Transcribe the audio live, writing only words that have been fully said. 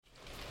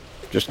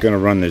Just going to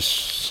run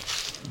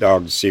this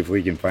dog to see if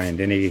we can find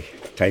any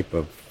type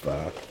of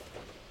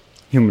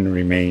human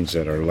remains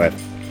that are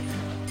left.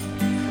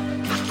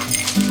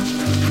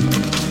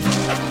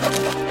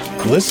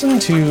 Listen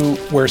to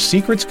Where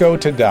Secrets Go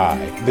to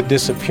Die, The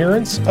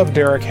Disappearance of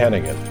Derek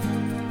Hennigan.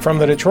 From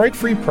the Detroit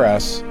Free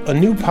Press, a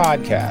new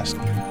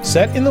podcast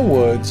set in the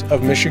woods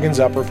of Michigan's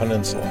Upper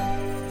Peninsula.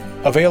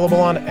 Available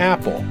on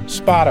Apple,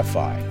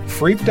 Spotify,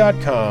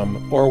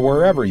 Freep.com, or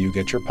wherever you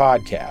get your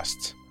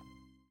podcasts.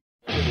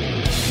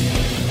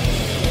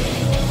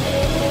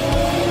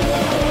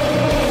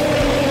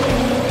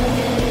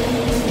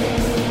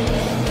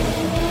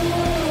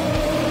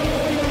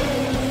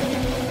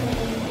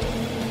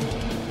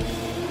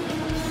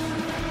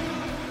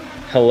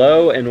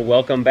 Hello and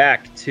welcome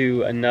back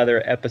to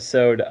another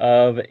episode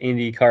of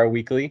IndyCar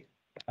Weekly.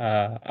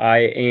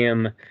 I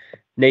am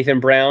Nathan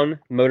Brown,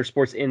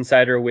 Motorsports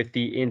Insider with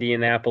the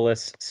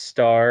Indianapolis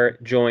Star,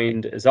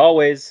 joined as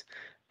always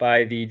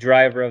by the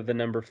driver of the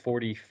number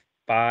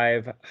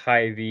 45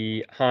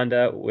 Hy-Vee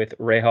Honda with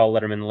Rahal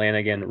Letterman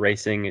Lanigan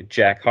Racing,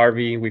 Jack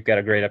Harvey. We've got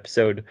a great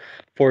episode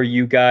for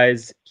you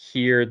guys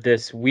here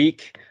this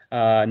week.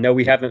 No,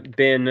 we haven't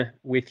been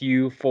with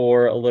you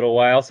for a little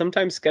while.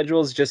 Sometimes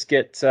schedules just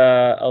get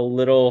a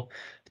little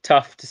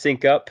tough to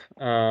sync up.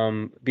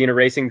 Being a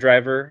racing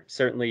driver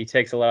certainly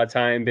takes a lot of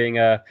time. Being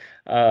a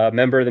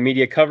member of the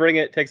media covering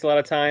it takes a lot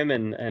of time.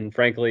 And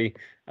frankly,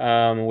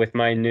 with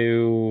my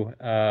new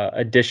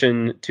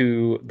addition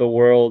to the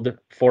world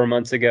 4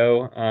 months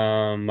ago,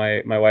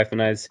 my wife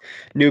and I's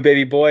new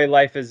baby boy,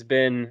 life has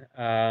been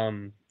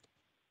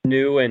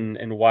new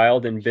and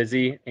wild and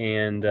busy,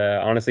 and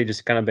honestly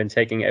just kind of been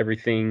taking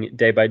everything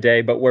day by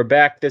day. But we're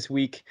back this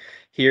week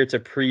here to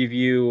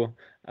preview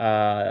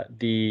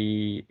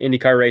the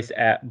IndyCar race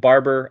at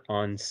Barber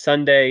on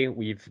Sunday.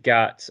 We've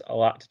got a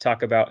lot to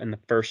talk about in the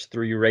first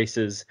three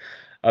races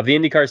of the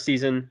IndyCar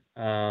season,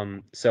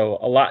 so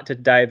a lot to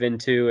dive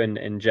into,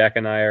 and Jack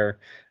and I are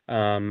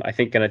I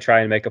think going to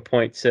try and make a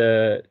point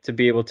to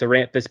be able to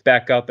ramp this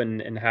back up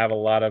and have a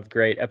lot of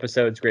great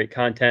episodes, great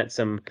content,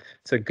 some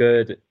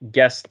good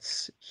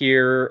guests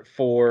here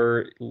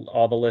for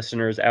all the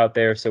listeners out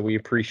there. So we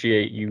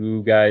appreciate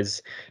you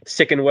guys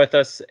sticking with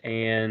us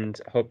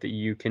and hope that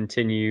you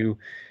continue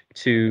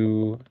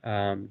to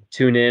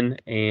tune in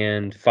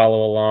and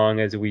follow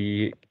along as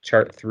we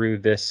chart through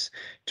this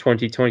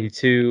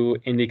 2022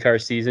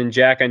 IndyCar season.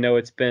 Jack, I know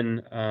it's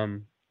been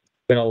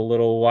a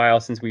little while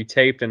since we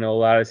taped. I know a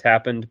lot has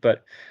happened,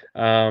 but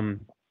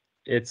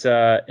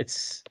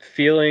it's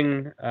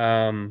feeling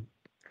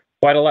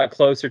quite a lot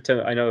closer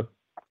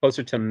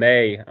to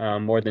May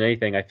more than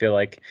anything. I feel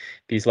like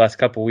these last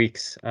couple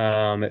weeks,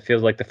 it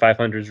feels like the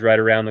 500 is right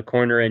around the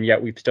corner, and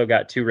yet we've still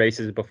got two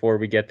races before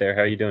we get there.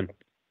 How are you doing?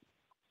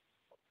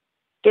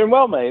 Doing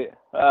well, mate.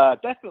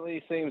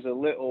 Definitely seems a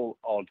little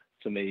odd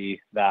to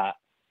me that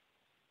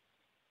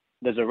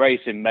there's a race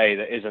in May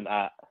that isn't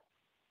at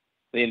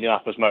the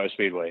Indianapolis Motor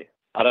Speedway.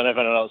 I don't know if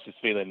anyone else is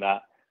feeling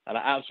that, and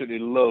I absolutely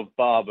love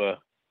Barber.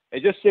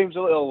 It just seems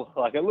a little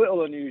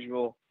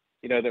unusual,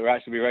 that we're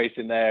actually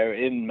racing there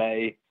in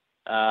May.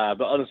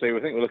 But honestly, I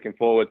think we're looking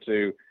forward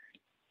to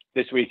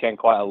this weekend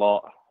quite a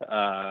lot.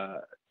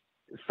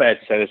 Fair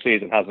to say the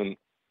season hasn't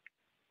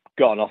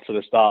gotten off to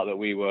the start that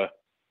we were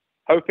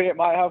hoping it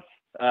might have.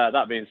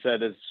 That being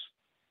said, as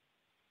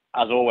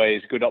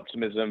always, good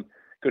optimism,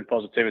 good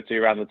positivity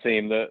around the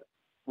team that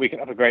we can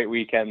have a great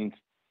weekend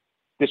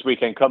this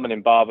weekend coming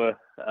in Barber.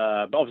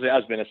 But obviously it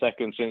has been a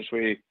second since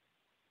we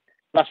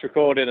last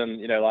recorded,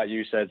 and like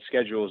you said,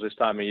 schedules this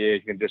time of year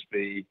can just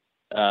be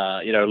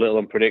a little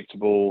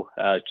unpredictable.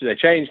 They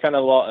change kind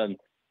of a lot, and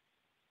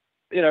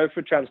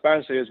for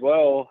transparency as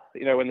well,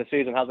 when the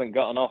season hasn't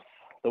gotten off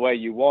the way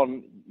you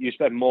want, you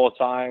spend more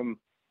time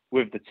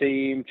with the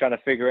team trying to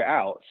figure it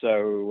out.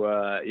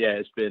 So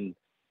it's been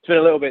a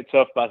little bit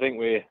tough, but I think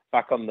we're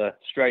back on the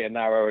straight and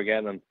narrow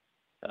again, and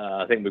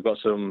I think we've got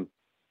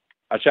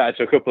I chatted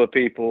to a couple of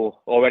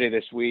people already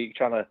this week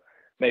trying to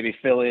maybe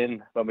fill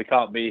in when we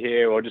can't be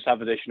here or just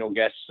have additional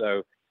guests.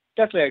 So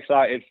definitely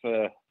excited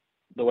for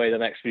the way the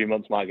next few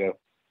months might go.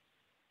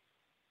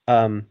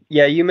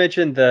 You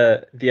mentioned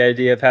the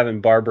idea of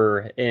having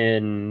Barber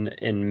in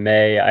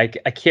May. I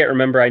can't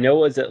remember. I know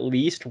it was at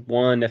least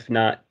one, if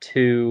not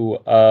two,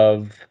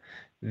 of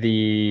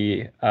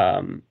the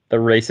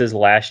races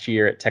last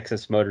year at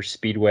Texas Motor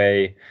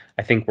Speedway.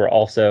 I think were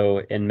also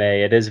in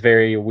May. It is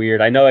very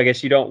weird. I know. I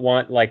guess you don't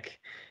want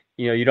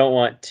you don't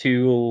want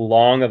too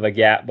long of a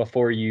gap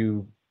before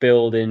you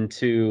build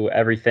into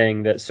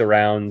everything that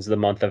surrounds the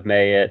month of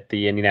May at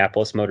the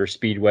Indianapolis Motor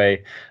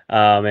Speedway.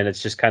 And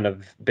it's just kind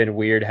of been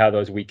weird how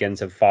those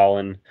weekends have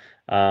fallen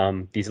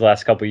these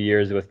last couple of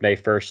years, with May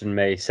 1st and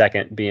May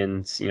 2nd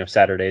being,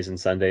 Saturdays and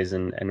Sundays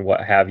and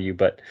what have you.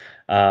 But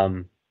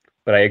I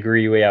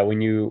agree. Yeah. When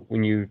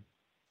you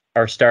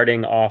are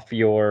starting off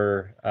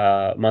your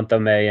month of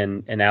May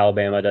in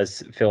Alabama, it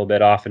does feel a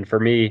bit off. And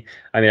for me,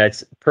 I mean,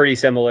 it's pretty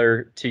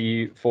similar to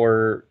you.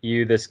 For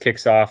you, this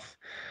kicks off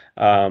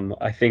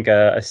I think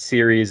a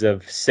series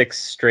of 6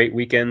 straight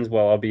weekends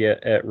while I'll be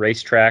at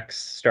racetracks,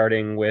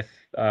 starting with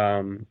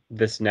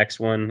this next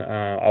one.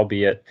 I'll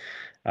be at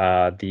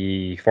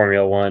the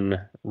Formula One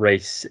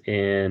race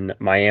in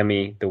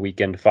Miami the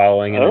weekend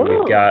following, and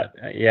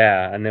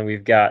then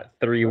we've got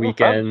 3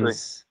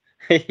 weekends.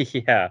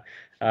 Yeah,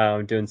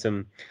 doing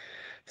some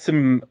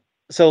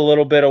so a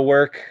little bit of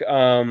work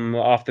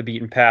off the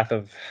beaten path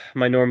of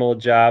my normal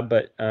job,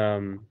 but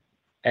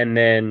and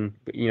then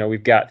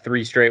we've got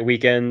 3 straight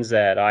weekends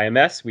at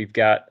IMS. We've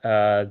got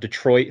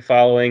Detroit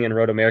following and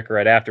Road America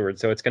right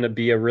afterwards. So it's going to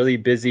be a really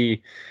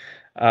busy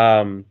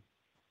time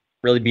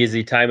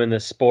in the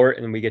sport,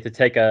 and we get to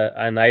take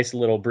a nice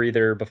little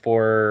breather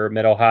before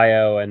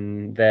Mid-Ohio,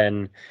 and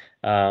then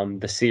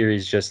the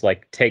series just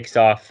like takes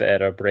off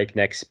at a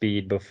breakneck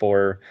speed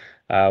before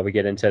we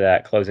get into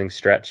that closing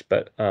stretch.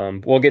 But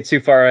we'll get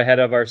too far ahead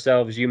of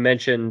ourselves. You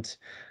mentioned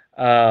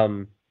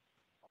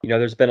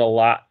there's been a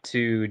lot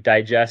to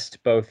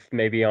digest, both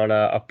maybe on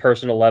a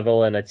personal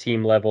level and a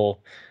team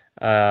level,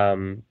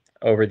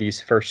 over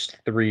these first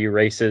 3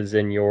 races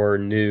in your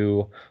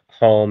new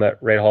home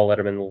at Rahal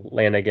Letterman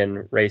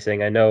Lanigan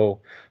Racing. I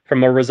know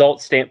from a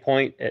results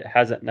standpoint, it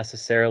hasn't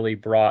necessarily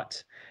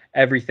brought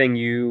everything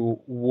you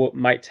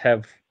might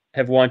have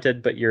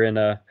wanted, but you're in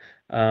a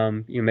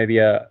maybe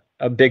a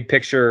big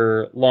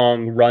picture,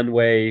 long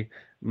runway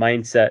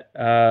mindset.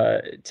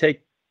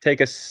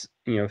 Take us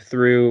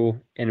through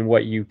in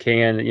what you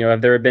can.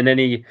 Have there been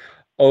any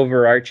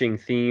overarching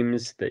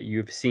themes that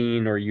you've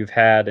seen or you've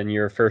had in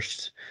your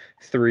first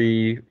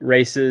 3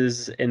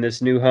 races in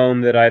this new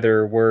home that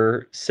either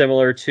were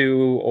similar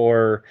to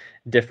or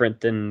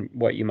different than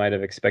what you might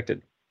have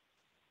expected?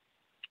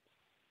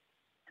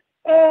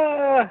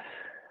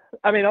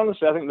 I mean,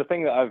 honestly, I think the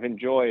thing that I've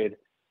enjoyed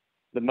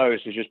the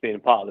most is just being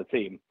part of the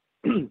team.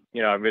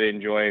 I really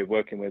enjoy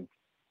working with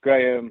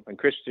Graham and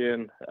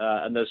Christian,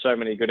 and there's so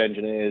many good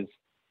engineers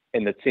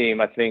in the team.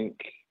 I think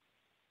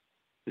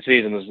the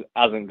season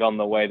hasn't gone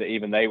the way that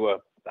even they were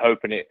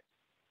hoping it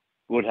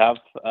would have.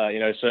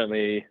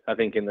 Certainly I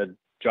think in the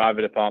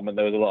driver department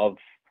there was a lot of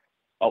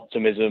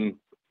optimism,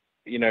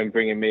 in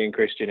bringing me and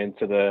Christian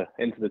into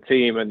the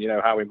team, and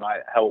how we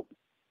might help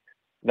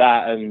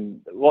that.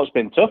 And what's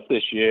been tough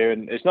this year,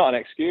 and it's not an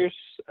excuse,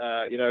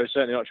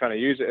 certainly not trying to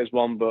use it as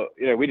one, but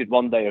we did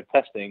 1 day of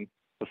testing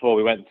before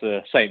we went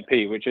to St.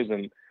 Pete, which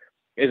isn't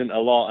a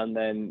lot, and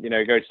then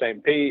go to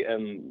St. Pete,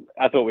 and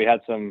I thought we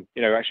had some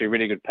actually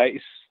really good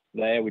pace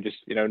there. We just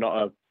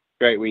not a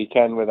great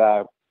weekend with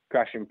our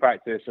crashing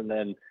practice, and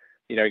then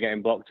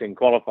getting blocked in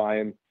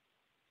qualifying,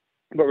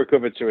 but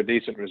recovered to a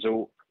decent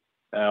result.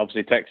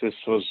 Obviously Texas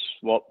was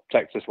what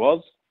Texas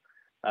was,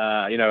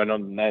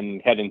 and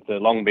then heading to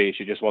Long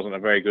Beach, it just wasn't a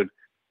very good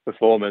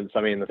performance.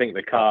 I mean, I think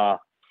the car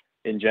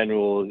in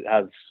general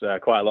has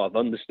quite a lot of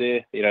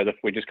understeer.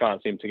 We just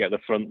can't seem to get the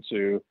front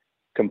to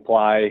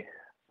comply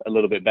a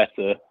little bit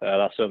better.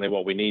 That's certainly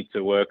what we need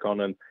to work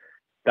on, and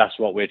that's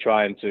what we're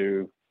trying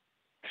to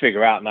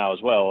figure out now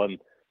as well. And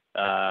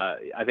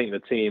I think the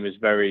team is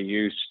very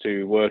used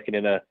to working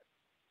in a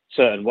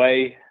certain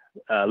way,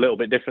 a little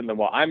bit different than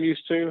what I'm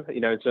used to,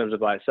 in terms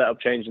of like setup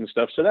change and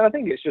stuff. So then I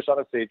think it's just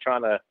honestly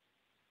trying to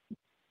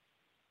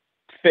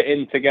fit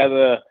in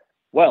together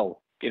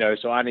well,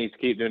 so I need to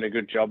keep doing a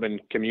good job in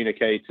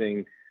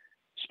communicating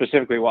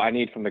specifically what I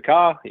need from the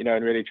car,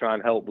 and really try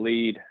and help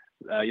lead,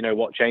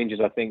 what changes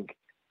I think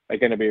are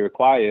going to be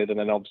required, and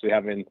then obviously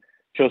having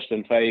trust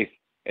and faith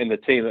in the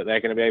team that they're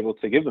going to be able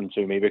to give them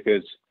to me,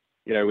 because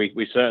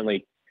we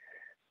certainly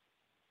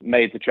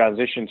made the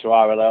transition to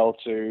RLL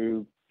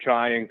to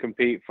try and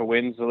compete for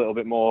wins a little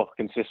bit more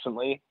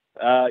consistently,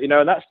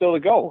 and that's still the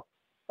goal.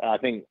 I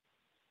think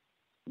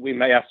we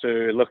may have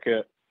to look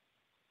at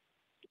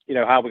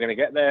how we're going to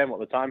get there and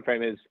what the time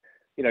frame is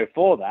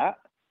for that.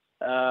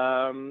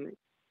 I'm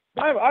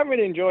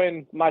really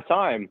enjoying my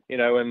time,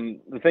 and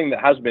the thing that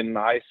has been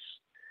nice,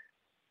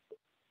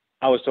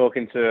 I was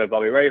talking to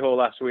Bobby Rahal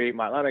last week,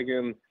 Mike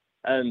Lanigan,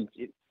 and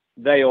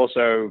they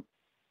also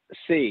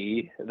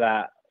see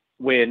that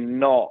we're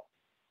not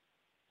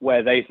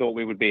where they thought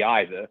we would be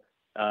either,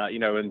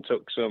 and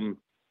took some,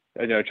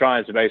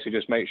 trying to basically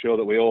just make sure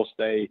that we all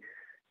stay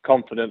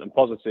confident and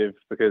positive,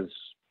 because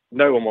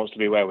no one wants to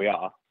be where we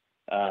are.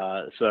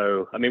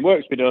 So, I mean,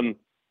 work's been done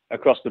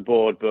across the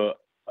board, but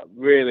I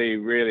really,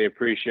 really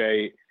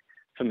appreciate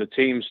from the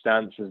team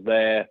stances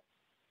their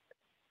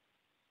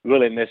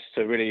willingness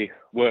to really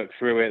work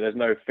through it. There's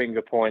no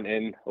finger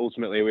pointing.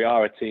 Ultimately, we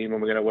are a team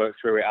and we're going to work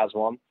through it as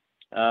one.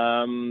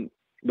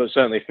 But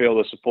certainly feel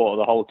the support of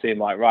the whole team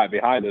like right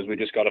behind us. We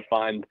just got to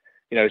find,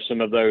 some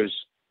of those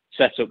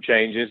setup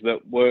changes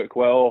that work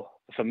well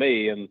for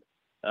me. And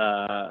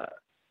I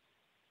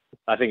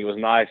think it was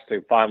nice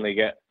to finally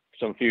get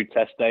some few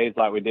test days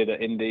like we did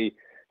at Indy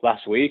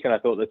last week, and I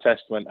thought the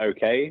test went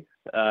okay.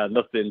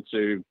 Nothing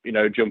to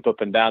jump up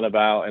and down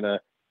about in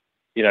a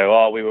we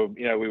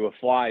were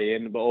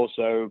flying, but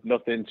also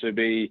nothing to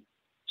be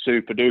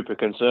super duper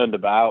concerned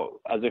about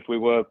as if we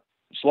were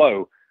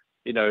slow,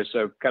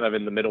 so kind of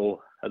in the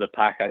middle of the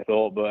pack, I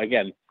thought. But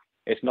again,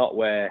 it's not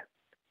where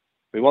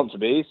we want to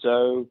be.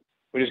 So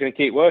we're just going to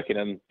keep working.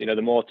 And,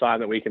 the more time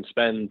that we can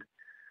spend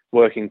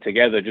working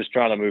together, just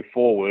trying to move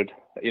forward,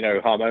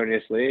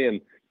 harmoniously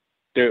and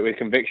do it with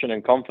conviction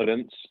and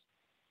confidence,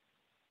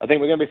 I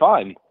think we're going to be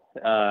fine.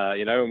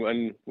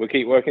 And we'll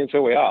keep working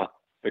until we are,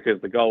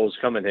 because the goals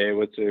coming here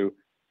were to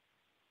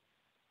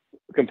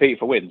compete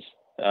for wins.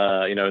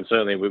 And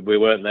certainly we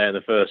weren't there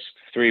the first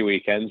 3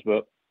 weekends,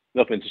 but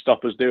nothing to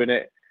stop us doing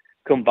it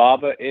come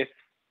Barber if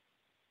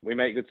we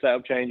make good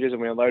setup changes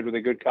and we unload with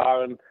a good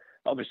car, and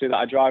obviously that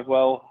I drive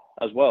well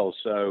as well.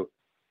 So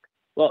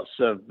lots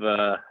of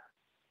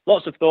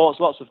thoughts,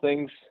 lots of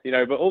things,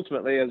 but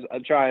ultimately, as I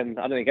don't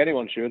think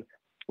anyone should,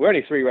 we're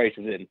only 3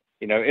 races in.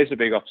 It's a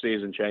big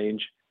off-season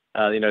change.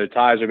 The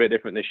tyres are a bit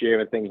different this year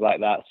and things like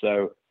that.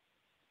 So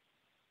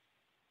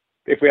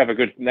if we have a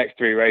good next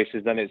 3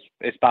 races, then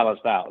it's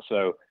balanced out.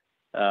 So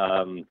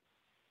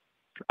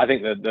I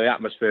think that the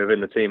atmosphere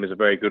within the team is a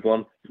very good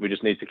one. We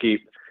just need to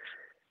keep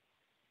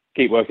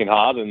working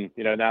hard, and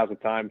now's the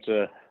time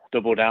to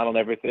double down on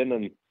everything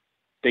and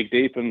dig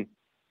deep and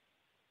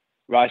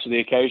rise to the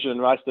occasion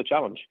and rise to the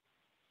challenge.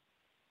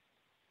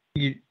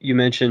 You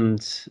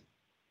mentioned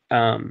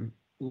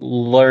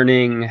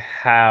learning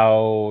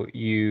how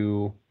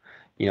you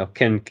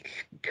can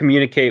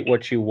communicate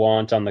what you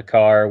want on the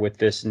car with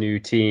this new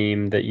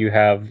team that you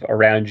have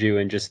around you,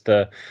 and just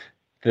the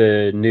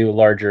new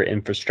larger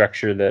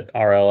infrastructure that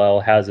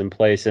RLL has in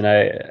place. And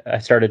I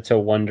started to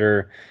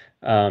wonder,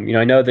 I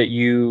know that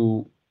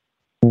you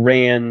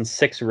ran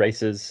 6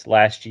 races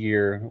last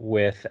year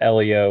with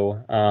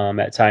Elio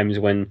at times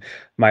when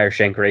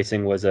Meyershank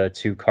Racing was a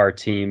 2-car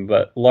team,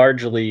 but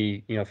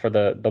largely, for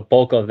the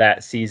bulk of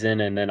that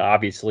season, and then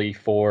obviously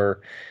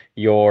for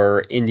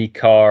your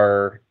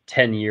IndyCar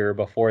tenure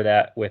before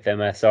that with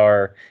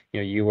MSR,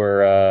 you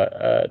were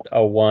a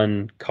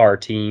 1-car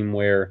team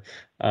where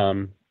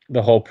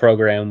the whole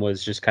program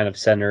was just kind of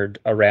centered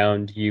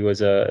around you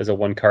as a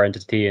 1-car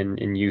entity,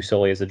 and you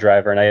solely as a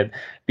driver. And I'd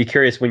be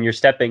curious, when you're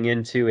stepping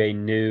into a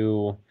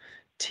new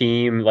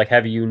team, like,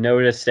 have you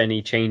noticed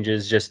any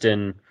changes just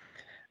in,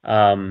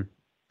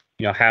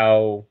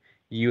 how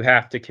you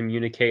have to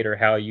communicate or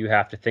how you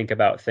have to think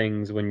about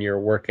things when you're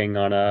working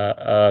on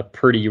a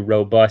pretty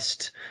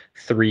robust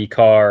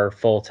 3-car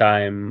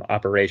full-time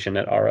operation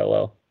at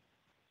RLL?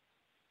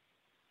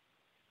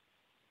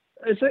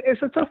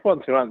 It's a tough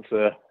one to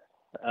answer.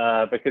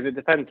 Because it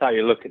depends how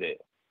you look at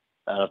it.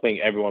 I think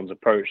everyone's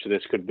approach to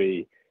this could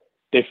be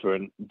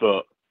different.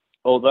 But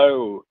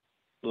although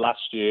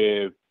last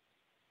year,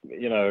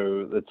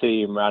 the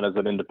team ran as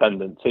an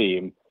independent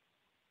team,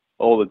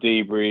 all the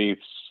debriefs,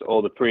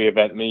 all the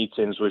pre-event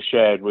meetings were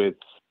shared with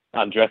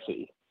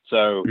Andretti.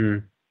 So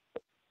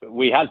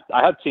I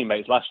had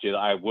teammates last year that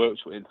I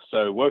worked with.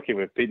 So working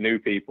with new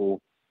people,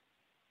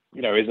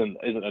 isn't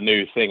a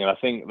new thing. And I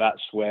think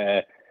that's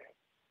where,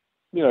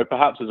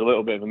 perhaps there's a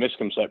little bit of a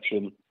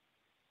misconception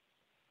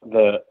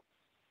that,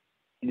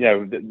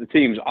 the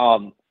teams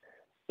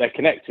they're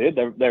connected.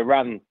 They're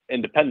ran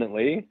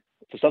independently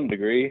to some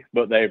degree,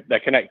 but they're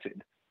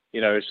connected,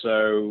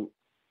 so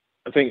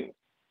I think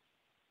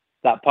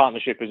that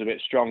partnership is a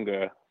bit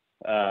stronger.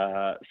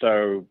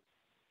 So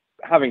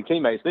having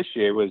teammates this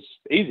year was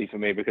easy for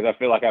me, because I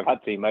feel like I've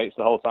had teammates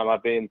the whole time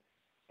I've been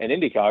in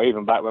IndyCar,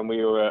 even back when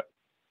we were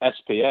at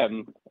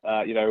SPM,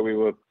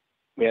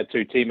 we had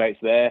 2 teammates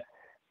there,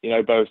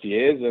 both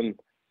years. And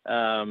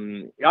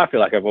I feel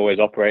like I've always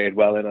operated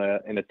well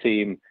in a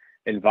team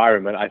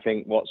environment. I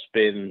think what's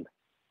been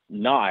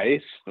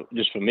nice,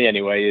 just for me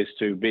anyway, is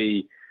to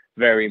be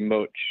very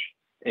much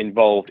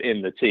involved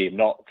in the team,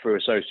 not through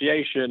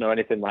association or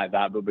anything like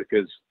that, but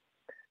because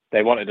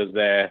they wanted us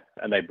there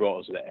and they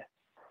brought us there.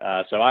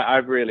 So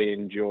I've really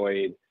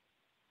enjoyed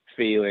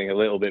feeling a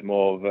little bit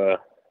more of a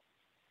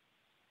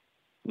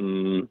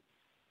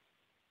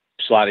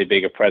slightly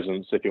bigger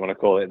presence, if you want to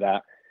call it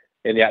that,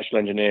 in the actual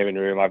engineering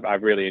room.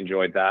 I've really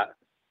enjoyed that.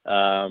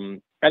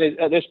 And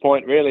at this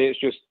point, really, it's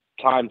just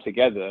time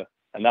together.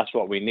 And that's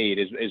what we need,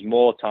 is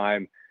more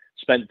time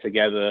spent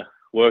together,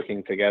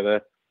 working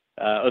together,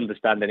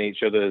 understanding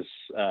each other's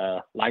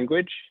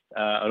language,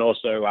 and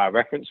also our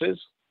references,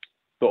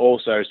 but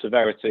also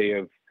severity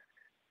of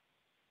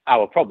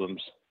our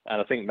problems.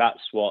 And I think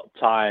that's what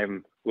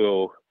time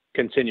will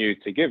continue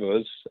to give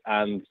us.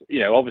 And,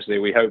 obviously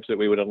we hoped that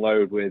we would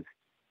unload with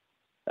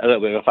a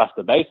little bit of a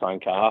faster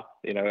baseline car,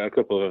 a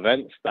couple of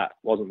events. That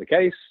wasn't the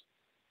case.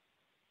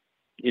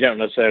 You don't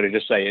necessarily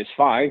just say it's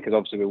fine, because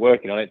obviously we're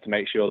working on it to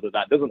make sure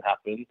that doesn't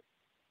happen.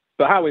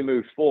 But how we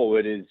move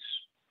forward is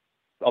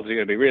obviously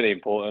going to be really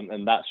important,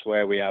 and that's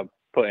where we are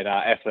putting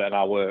our effort and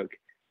our work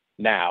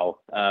now,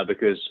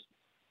 because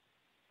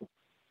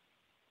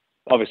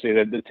obviously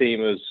the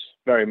team has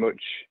very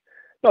much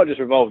not just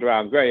revolved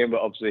around Graham,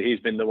 but obviously he's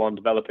been the one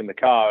developing the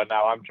car, and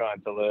now I'm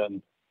trying to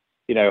learn,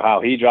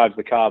 how he drives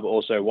the car, but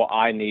also what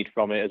I need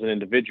from it as an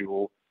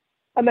individual,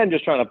 and then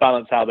just trying to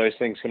balance how those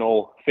things can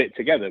all fit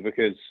together.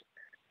 Because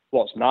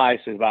what's nice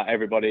about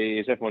everybody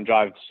is everyone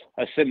drives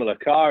a similar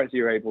car, as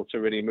you're able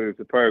to really move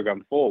the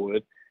program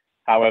forward.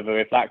 However,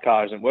 if that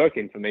car isn't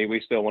working for me,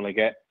 we still want to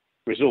get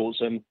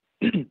results, and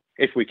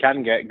if we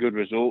can get good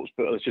results,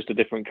 but it's just a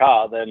different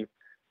car, then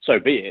so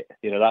be it.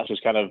 That's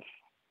just kind of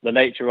the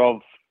nature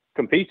of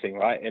competing,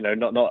 right?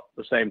 Not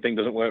the same thing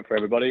doesn't work for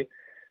everybody.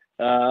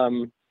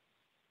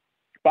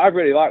 But I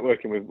really like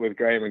working with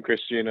Graham and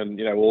Christian and,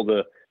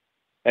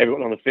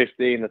 everyone on the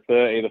 15, the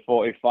 30, the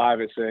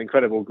 45. It's an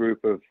incredible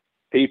group of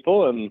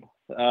people. And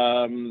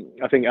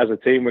I think as a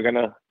team, we're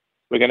gonna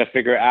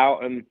figure it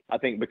out. And I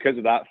think because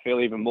of that, feel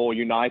even more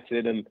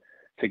united and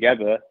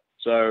together.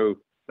 So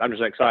I'm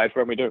just excited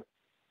for what we do.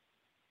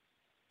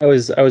 I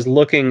was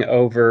looking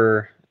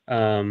over,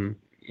 kind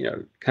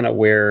of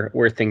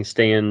where things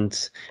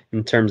stand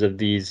in terms of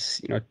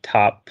these,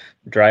 top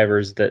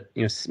drivers that,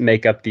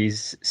 make up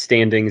these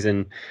standings,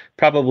 and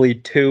probably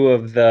two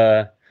of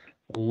the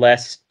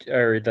less,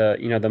 or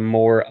the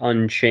more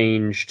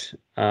unchanged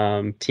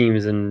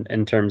teams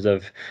in terms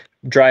of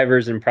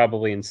drivers, and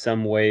probably in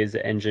some ways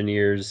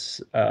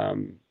engineers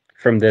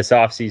from this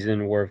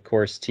offseason were, of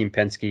course, Team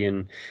Penske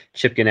and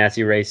Chip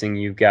Ganassi Racing.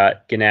 You've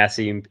got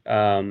Ganassi,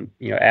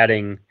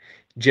 adding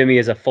Jimmy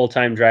as a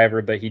full-time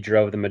driver, but he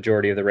drove the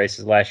majority of the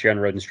races last year on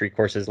road and street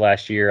courses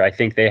last year. I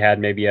think they had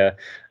maybe a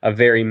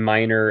very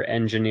minor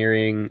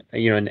engineering,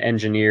 an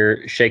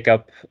engineer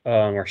shakeup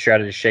or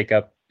strategy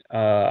shakeup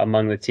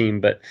among the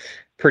team, but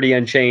pretty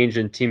unchanged.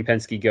 And Team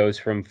Penske goes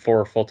from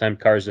 4 full-time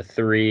cars to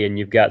 3, and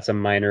you've got some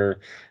minor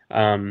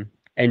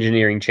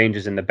engineering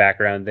changes in the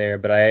background there.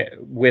 But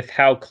with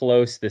how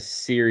close the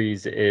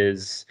series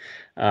is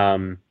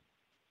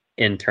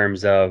in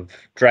terms of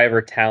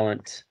driver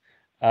talent,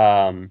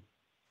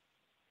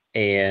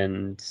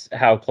 and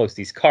how close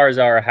these cars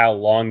are, how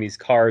long these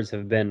cars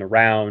have been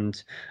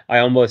around, I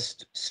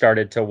almost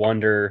started to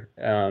wonder,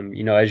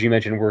 as you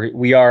mentioned,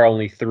 we are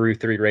only through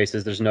 3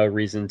 races. There's no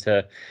reason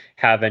to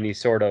have any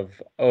sort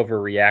of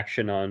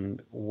overreaction on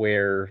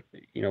where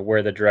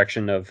the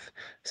direction of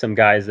some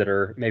guys that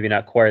are maybe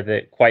not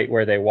quite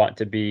where they want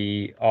to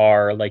be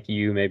are, like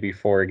you, maybe,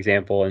 for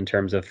example, in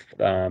terms of,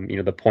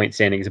 the point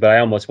standings. But I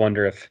almost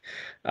wonder if,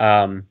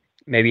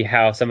 maybe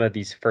how some of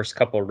these first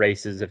couple of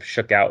races have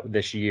shook out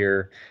this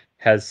year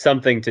has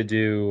something to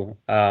do,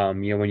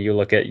 when you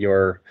look at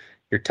your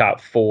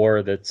top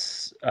 4,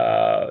 that's,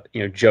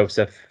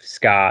 Joseph,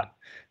 Scott,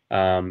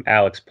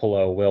 Alex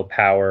Palou, Will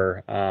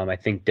Power. I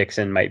think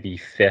Dixon might be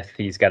 5th.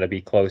 He's got to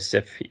be close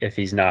if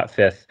he's not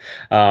 5th.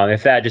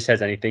 If that just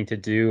has anything to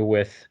do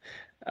with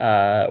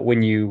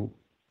when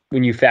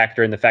you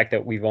factor in the fact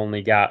that we've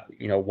only got,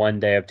 1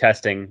 day of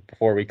testing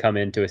before we come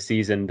into a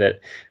season, that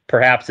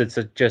perhaps it's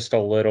just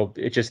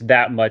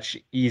that much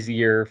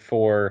easier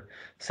for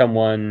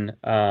someone,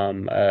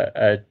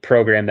 a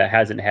program that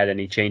hasn't had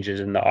any changes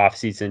in the off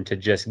season, to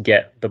just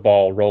get the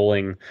ball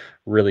rolling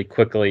really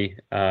quickly,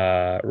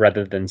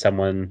 rather than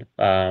someone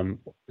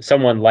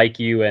like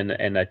you and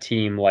a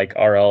team like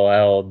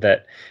RLL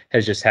that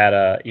has just had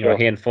a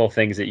handful of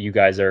things that you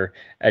guys are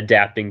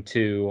adapting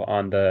to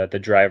on the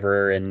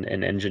driver and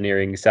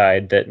engineering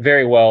side that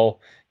very well,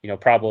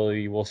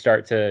 probably will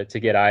start to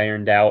get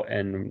ironed out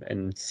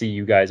and see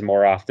you guys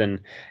more often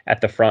at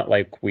the front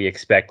like we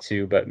expect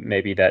to. But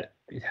maybe that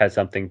has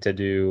something to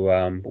do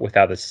with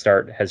how the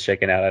start has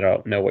shaken out. I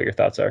don't know what your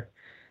thoughts are.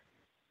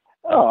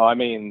 Oh, I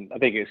mean, I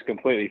think it's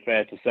completely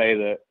fair to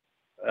say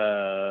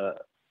that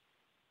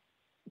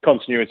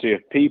continuity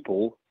of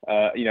people,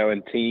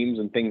 and teams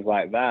and things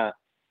like that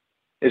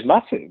is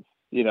massive.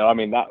 I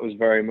mean, that was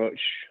very much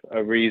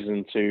a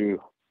reason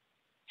to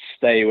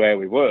stay where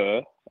we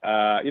were,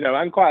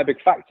 and quite a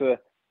big factor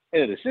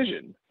in a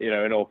decision,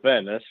 in all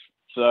fairness.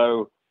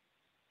 So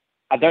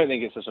I don't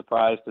think it's a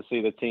surprise to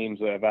see the teams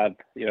that have had,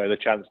 the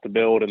chance to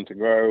build and to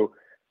grow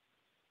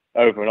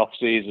over an off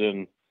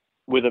season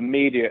with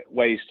immediate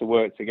ways to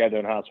work together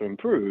and how to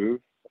improve,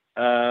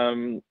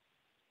 can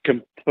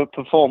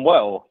perform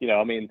well.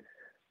 I mean,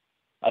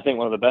 I think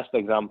one of the best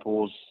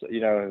examples,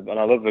 and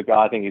I love the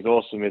guy, I think he's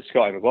awesome, is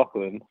Scotty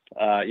McLaughlin.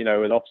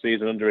 With off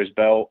season under his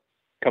belt,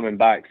 coming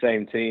back,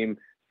 same team,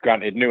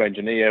 granted new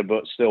engineer,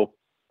 but still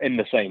in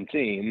the same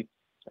team.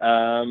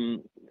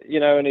 And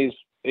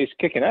he's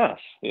kicking ass.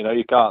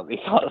 You can't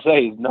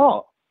say he's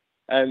not.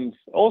 And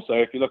also,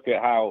 if you look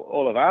at how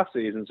all of our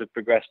seasons have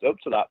progressed up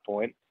to that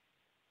point,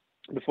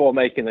 before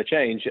making the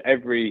change,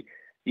 every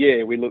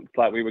year we looked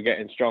like we were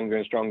getting stronger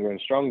and stronger and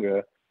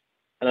stronger.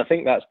 And I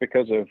think that's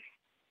because of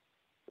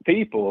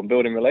people and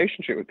building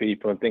relationship with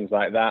people and things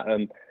like that.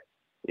 And,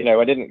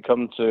 I didn't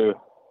come to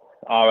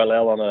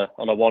RLL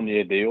on a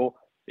 1-year deal.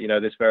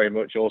 This very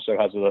much also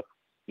has a,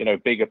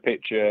 bigger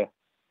picture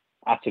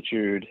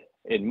attitude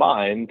in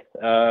mind.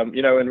 And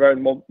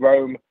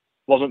Rome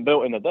wasn't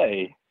built in a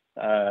day.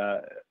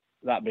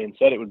 That being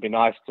said, it would be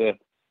nice to,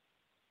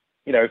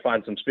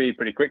 find some speed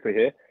pretty quickly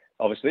here,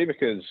 obviously,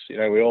 because,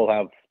 we all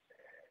have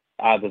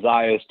our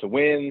desires to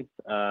win.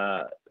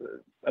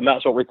 And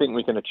that's what we think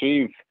we can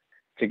achieve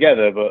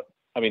together. But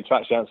I mean, to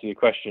actually answer your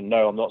question,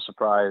 no, I'm not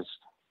surprised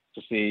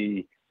to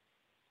see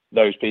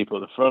those people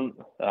at the front.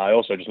 I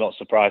also just not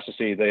surprised to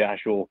see the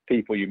actual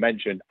people you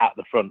mentioned at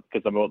the front,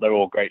 because they're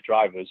all great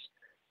drivers.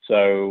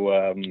 So,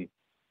 I mean,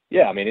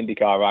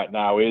 IndyCar right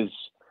now is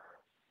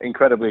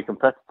incredibly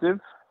competitive.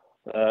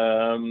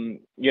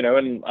 You know,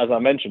 and as I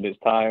mentioned, it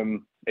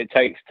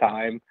takes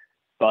time,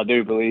 but I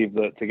do believe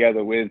that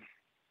together with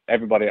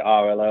everybody at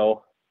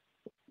RLL,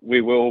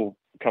 we will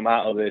come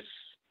out of this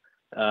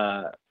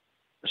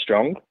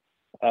strong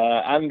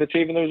and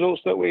achieving the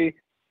results that we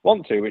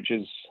want to, which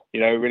is, you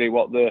know, really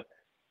what the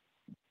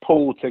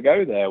pull to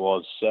go there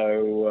was.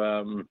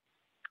 So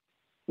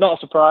not a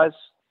surprise,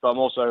 but I'm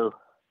also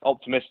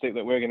optimistic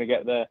that we're going to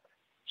get there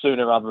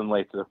sooner rather than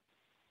later.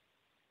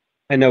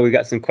 I know we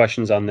got some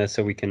questions on this,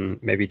 so we can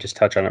maybe just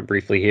touch on it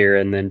briefly here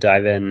and then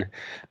dive in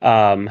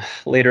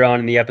later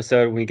on in the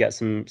episode. We get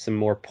some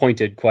more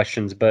pointed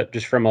questions, but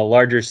just from a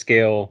larger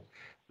scale,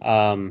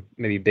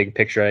 maybe big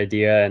picture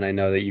idea. And I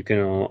know that you can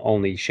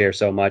only share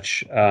so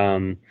much.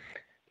 Don't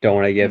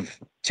want to give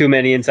too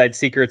many inside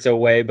secrets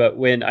away, but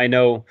when I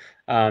know,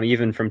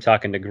 even from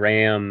talking to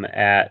Graham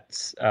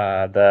at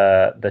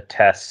the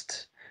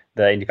test,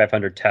 the Indy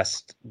 500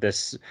 test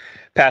this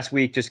past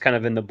week, just kind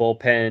of in the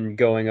bullpen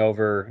going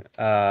over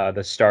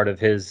the start of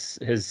his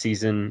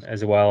season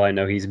as well. I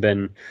know he's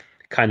been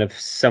kind of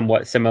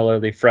somewhat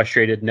similarly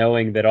frustrated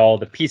knowing that all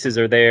the pieces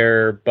are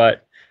there,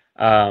 but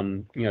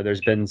you know,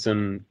 there's been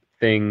some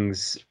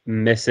things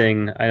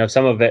missing. I know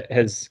some of it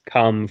has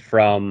come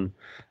from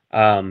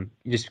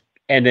just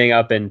ending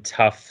up in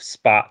tough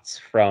spots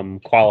from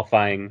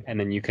qualifying, and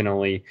then you can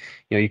really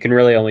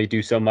only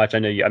do so much. I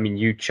know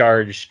you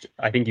charged,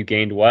 I think you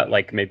gained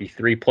like maybe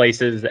 3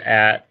 places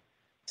at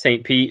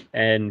St. Pete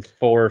and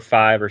 4 or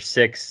 5 or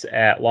 6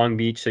 at Long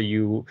Beach. So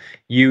you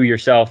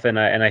yourself and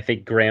I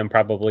think Graham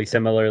probably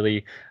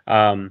similarly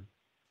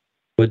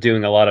was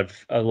doing a lot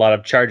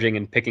of charging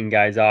and picking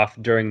guys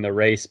off during the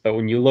race. But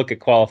when you look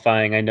at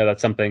qualifying, I know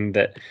that's something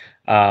that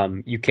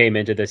you came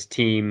into this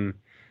team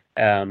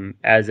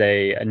as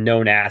a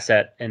known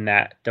asset in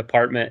that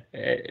department.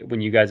 When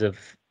you guys have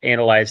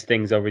analyzed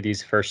things over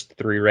these first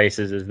 3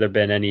 races, has there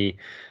been any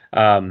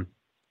have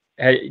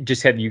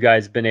you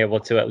guys been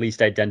able to at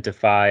least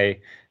identify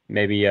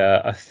maybe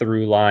a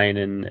through line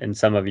in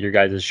some of your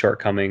guys'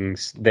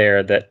 shortcomings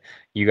there that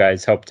you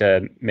guys hope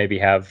to maybe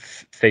have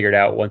figured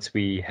out once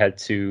we head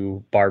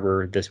to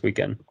Barber this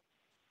weekend?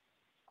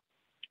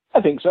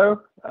 I think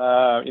so.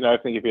 You know, I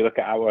think if you look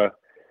at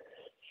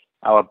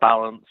our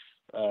balance,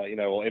 you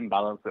know, or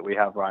imbalance that we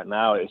have right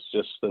now, it's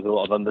just there's a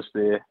lot of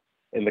understeer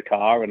in the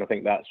car, and I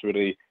think that's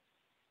really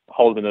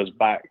holding us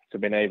back to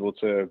being able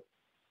to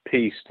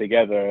piece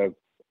together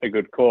a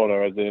good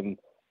corner. As in,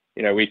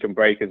 you know, we can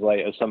brake as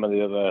late as some of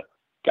the other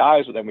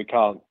guys, but then we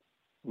can't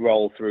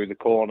roll through the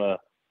corner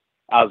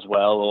as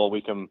well, or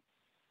we can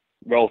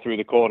roll through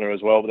the corner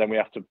as well, but then we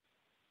have to,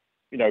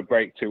 you know,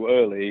 brake too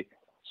early.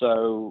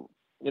 So,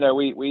 you know,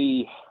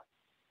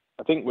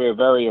 I think we're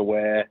very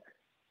aware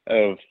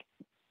of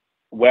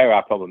where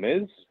our problem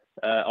is.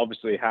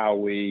 Obviously, how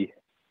we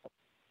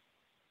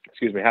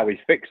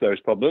fix those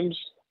problems,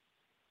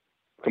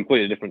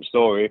 completely different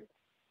story.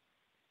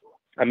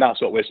 And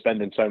that's what we're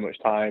spending so much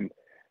time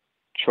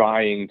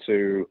trying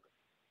to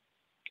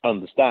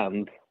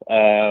understand.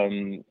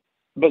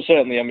 But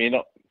certainly, I mean,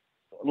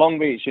 Long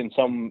Beach in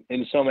some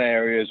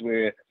areas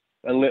we're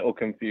a little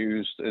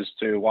confused as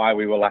to why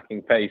we were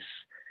lacking pace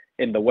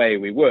in the way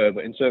we were.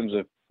 But in terms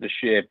of the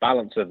sheer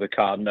balance of the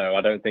car, no,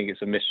 I don't think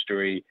it's a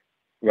mystery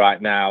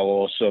right now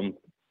or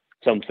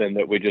something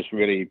that we just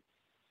really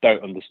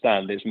don't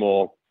understand. It's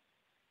more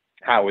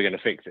how we're going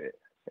to fix it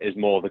is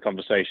more the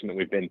conversation that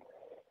we've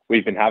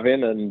been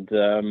having, and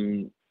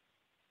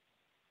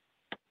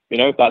you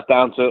know, that's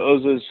down to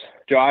us as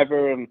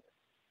driver and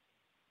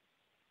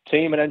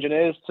team and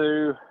engineers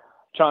to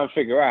try and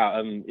figure out.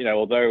 And you know,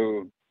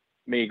 although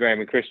me, Graham,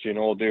 and Christian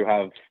all do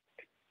have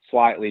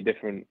slightly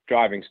different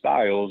driving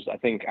styles, I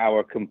think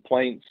our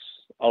complaints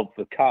of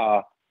the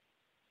car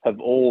have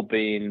all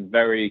been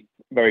very,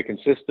 very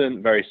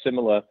consistent, very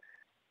similar.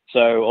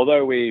 So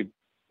although we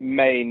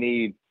may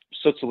need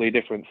subtly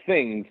different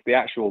things, the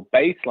actual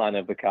baseline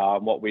of the car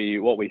and what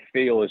we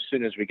feel as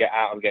soon as we get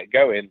out and get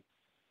going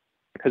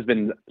has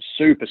been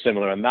super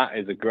similar. And that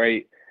is a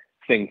great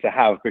thing to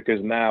have,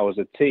 because now as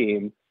a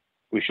team,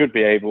 we should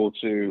be able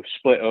to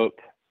split up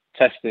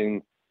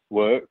testing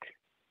work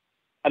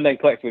and then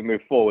collectively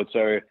move forward. So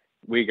if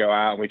we go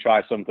out and we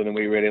try something and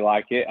we really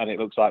like it and it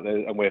looks like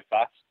and we're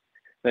fast,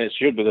 then it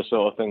should be the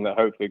sort of thing that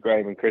hopefully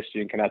Graham and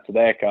Christian can add to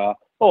their car,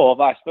 or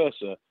vice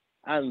versa.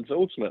 And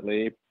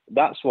ultimately,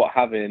 that's what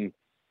having,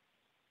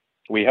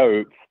 we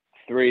hope,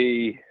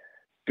 3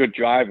 good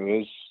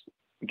drivers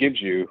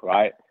gives you,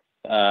 right?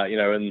 You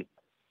know, and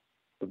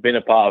we've been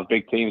a part of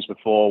big teams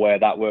before where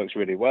that works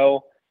really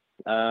well.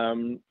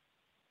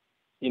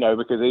 You know,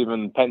 because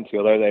even Penske,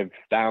 although they've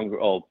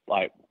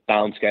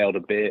downscaled a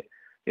bit,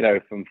 you know,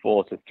 from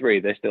 4 to 3,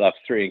 they still have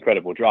 3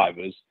 incredible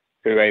drivers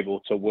who are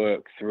able to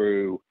work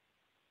through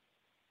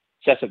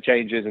setup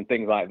changes and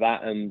things like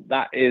that. And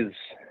that is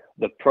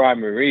the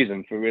primary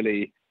reason for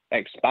really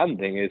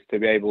expanding, is to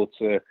be able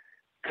to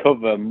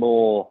cover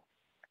more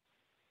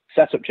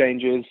setup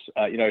changes,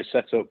 you know,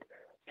 setup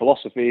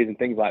philosophies and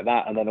things like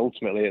that. And then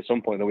ultimately at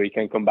some point in the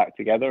weekend come back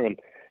together and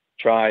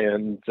try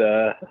and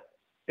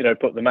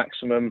put the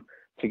maximum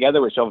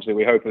together, which obviously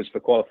we hope is for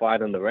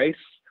qualifying and the race.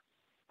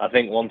 I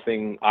think one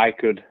thing I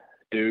could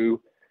do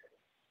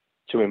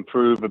to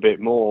improve a bit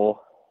more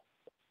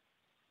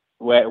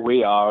where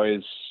we are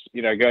is,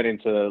 going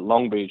into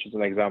Long Beach as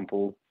an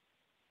example.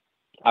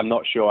 I'm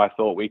not sure I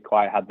thought we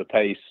quite had the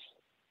pace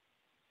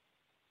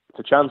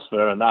to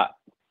transfer, and that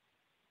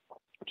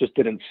just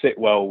didn't sit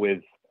well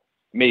with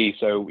me.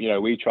 So,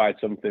 we tried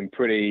something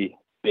pretty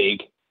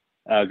big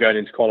going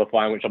into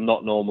qualifying, which I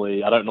don't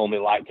normally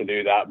like to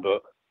do that,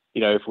 but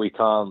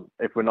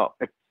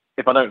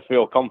if I don't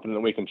feel confident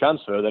that we can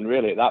transfer, then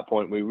really at that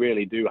point we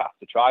really do have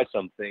to try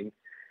something.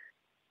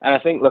 And I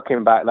think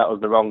looking back, that was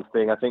the wrong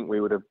thing. I think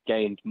we would have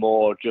gained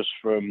more just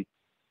from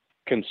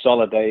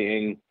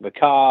consolidating the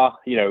car,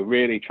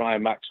 really try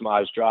and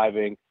maximize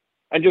driving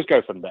and just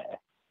go from there.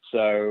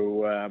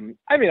 So,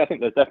 I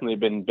think there's definitely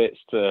been bits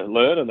to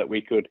learn and that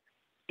we could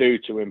do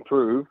to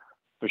improve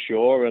for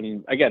sure.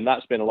 And again,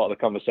 that's been a lot of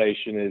the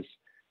conversation is,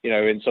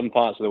 in some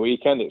parts of the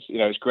weekend,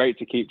 it's great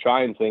to keep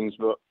trying things,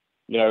 but,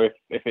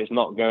 if it's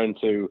not going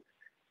to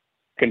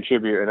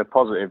contribute in a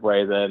positive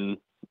way, then,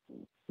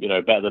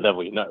 better the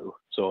devil you know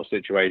sort of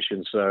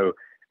situation. So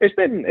it's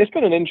been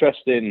an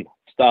interesting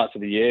start to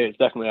the year. It's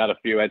definitely had a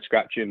few head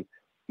scratching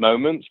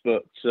moments,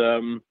 but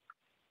we're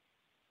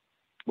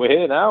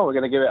here now. We're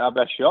going to give it our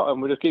best shot, and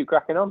we'll just keep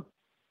cracking on.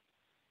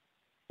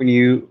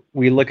 When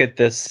we look at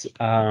this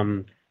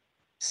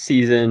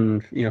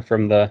season,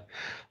 from the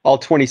all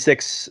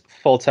 26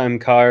 full-time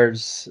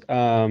cars,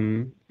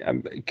 I'm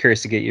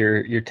curious to get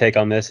your take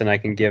on this, and I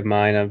can give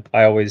mine.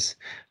 I always,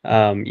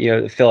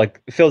 it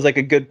feels like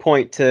a good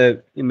point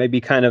to maybe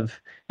kind of,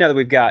 now that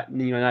we've got,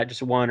 not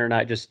just one or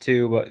not just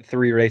two, but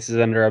 3 races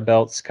under our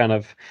belts, kind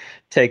of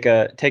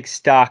take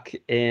stock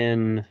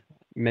in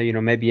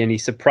maybe any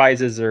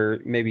surprises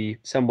or maybe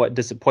somewhat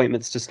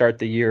disappointments to start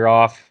the year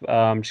off,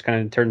 just kind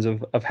of in terms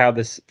of how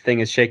this thing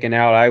is shaken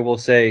out. I will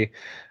say,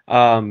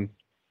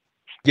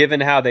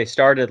 given how they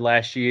started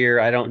last year,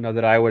 I don't know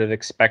that I would have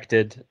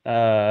expected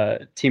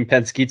Team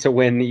Penske to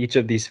win each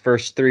of these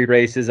first 3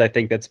 races. I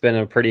think that's been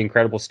a pretty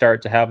incredible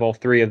start to have all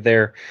 3 of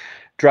their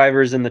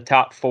drivers in the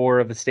top 4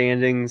 of the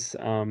standings.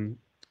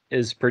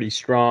 Is pretty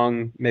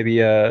strong.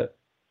 Maybe a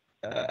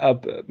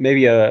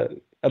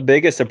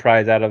biggest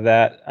surprise out of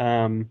that.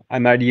 I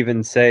might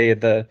even say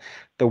the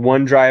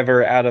one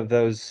driver out of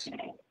those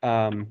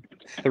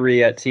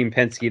 3 at Team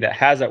Penske that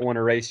hasn't won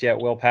a race yet,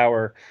 Will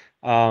Power.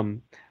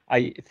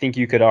 I think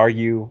you could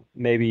argue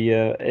maybe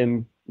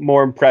am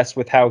more impressed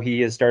with how he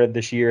has started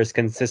this year as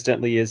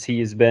consistently as he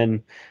has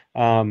been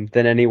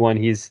than anyone.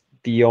 He's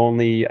the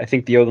only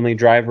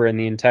driver in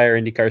the entire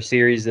IndyCar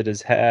series that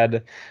has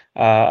had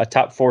a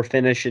top 4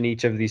 finish in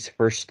each of these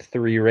first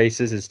 3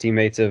 races. His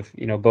teammates have,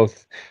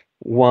 both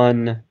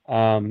won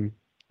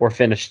or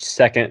finished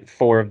second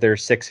 4 of their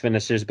 6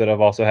 finishes, but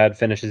have also had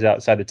finishes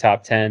outside the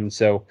top 10.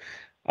 So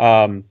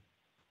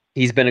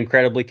he's been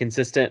incredibly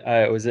consistent.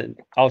 It was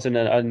also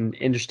an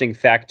interesting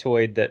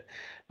factoid that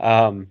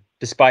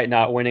despite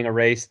not winning a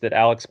race, that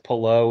Alex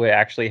Palou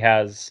actually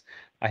has,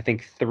 I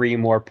think, 3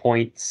 more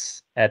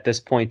points at this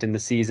point in the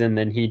season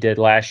than he did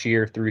last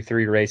year through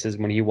 3 races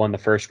when he won the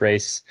first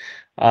race.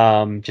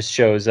 Just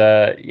shows,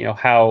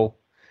 how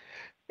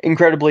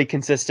incredibly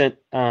consistent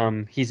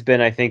he's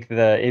been. I think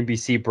the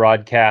NBC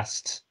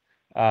broadcast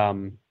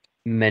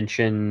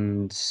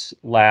mentioned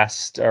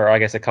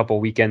a couple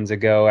weekends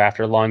ago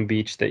after Long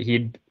Beach that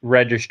he'd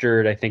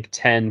registered, I think,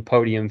 10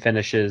 podium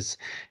finishes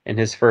in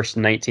his first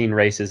 19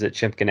 races at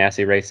Chip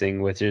Ganassi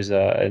Racing, which is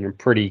a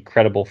pretty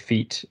credible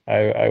feat,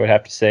 I would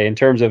have to say. In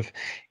terms of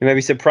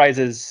maybe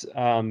surprises,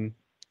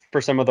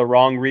 for some of the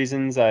wrong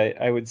reasons,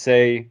 I would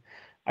say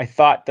I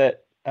thought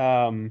that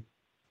Andretti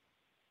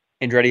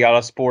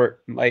Autosport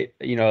might,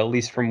 at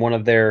least from one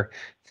of their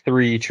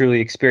 3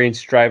 truly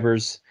experienced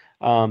drivers,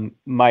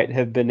 might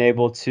have been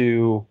able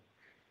to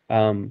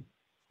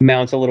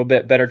mount a little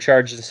bit better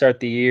charge to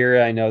start the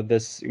year. I know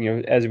this,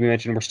 as we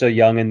mentioned, we're still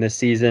young in this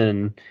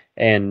season,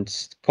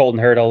 and Colton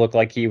Herta looked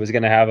like he was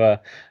going to have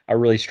a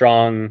really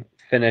strong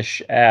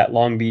finish at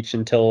Long Beach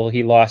until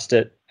he lost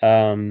it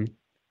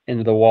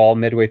into the wall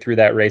midway through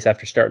that race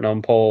after starting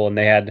on pole, and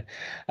they had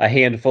a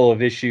handful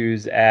of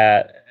issues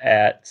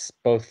at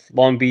both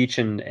Long Beach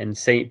and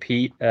St.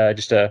 Pete.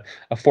 Just a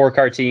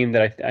 4-car team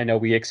that I know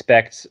we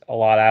expect a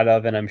lot out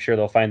of, and I'm sure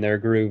they'll find their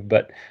groove,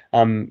 but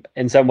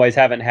in some ways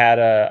haven't had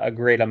a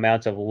great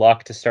amount of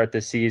luck to start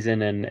this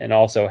season, and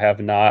also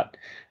have not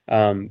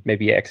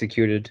maybe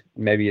executed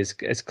maybe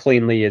as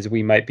cleanly as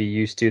we might be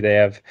used to. They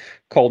have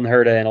Colton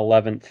Herta in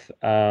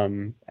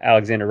 11th,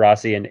 Alexander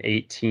Rossi in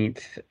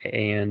 18th,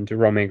 and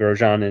Romain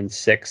Grosjean in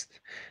 6th.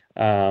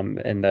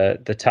 And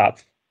the top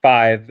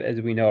 5,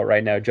 as we know it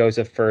right now: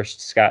 Joseph 1st,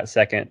 Scott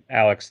 2nd,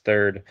 Alex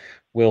 3rd,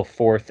 Will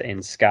 4th,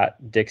 and Scott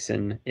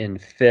Dixon in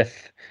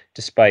 5th,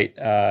 despite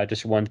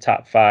just one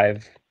top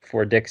 5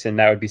 for Dixon.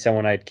 That would be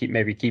someone I'd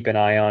keep an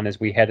eye on as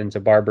we head into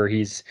Barber.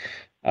 He's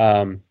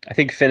I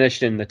think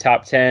finished in the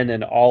top 10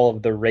 in all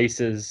of the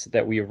races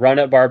that we run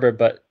at Barber,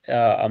 but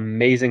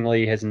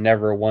amazingly has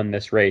never won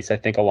this race. I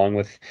think along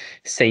with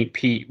St.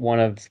 Pete, one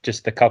of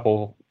just the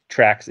couple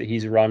tracks that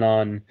he's run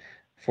on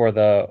for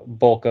the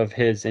bulk of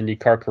his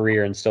IndyCar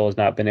career, and still has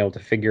not been able to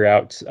figure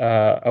out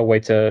a way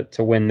to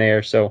win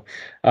there. So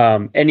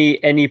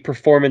any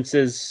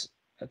performances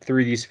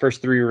through these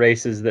first three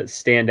races that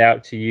stand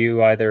out to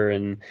you, either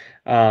in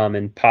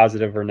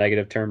positive or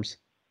negative terms?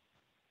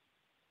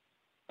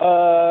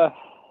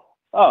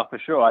 For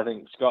sure. I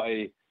think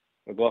Scotty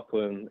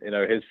McLaughlin,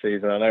 his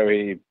season, I know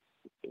he,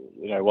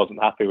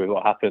 wasn't happy with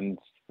what happened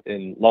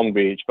in Long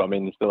Beach, but I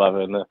mean, he's still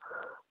having an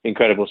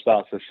incredible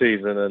start to the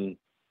season. And,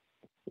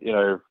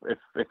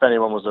 if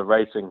anyone was a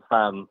racing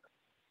fan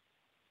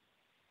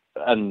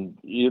and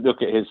you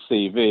look at his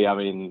CV, I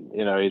mean,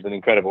 he's an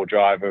incredible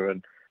driver.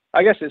 And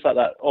I guess it's like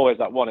that, always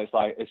that one. It's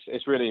like,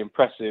 it's really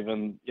impressive.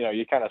 And,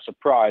 you're kind of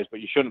surprised,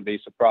 but you shouldn't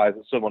be surprised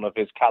that someone of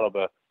his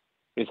caliber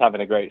is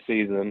having a great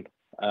season.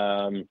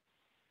 To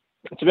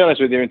be honest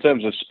with you, in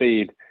terms of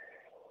speed,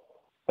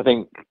 I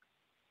think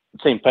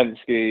Team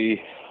Penske,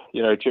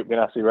 Chip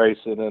Ganassi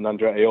Racing and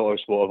Andretti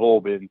Autosport have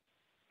all been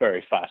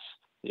very fast.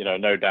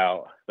 No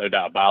doubt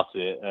about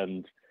it.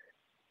 And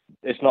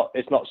it's not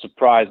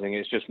surprising.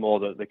 It's just more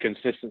that the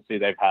consistency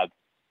they've had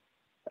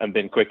and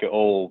been quick at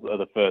all of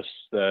the first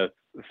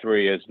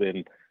three has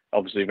been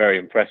obviously very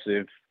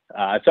impressive.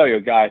 I tell you,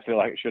 a guy I feel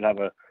like should have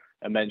a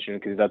mention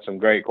because he's had some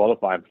great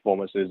qualifying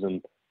performances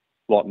and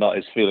whatnot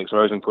is Felix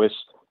Rosenqvist.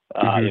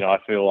 I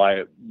feel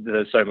like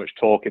there's so much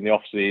talk in the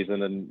off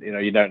season, and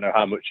you don't know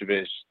how much of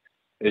it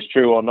is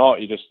true or not.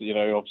 You just,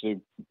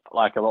 obviously,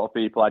 like a lot of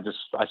people, I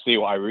see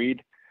what I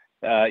read.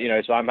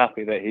 So I'm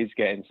happy that he's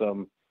getting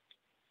some,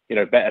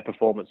 better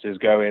performances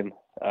going.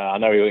 I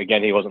know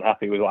he wasn't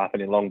happy with what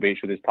happened in Long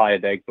Beach with his tire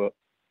deg, but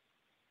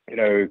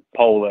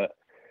pole at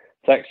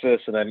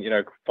Texas, and then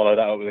follow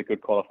that up with a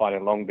good qualifying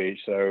in Long Beach.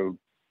 So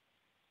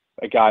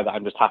a guy that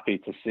I'm just happy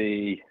to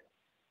see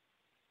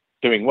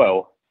doing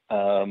well.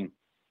 Not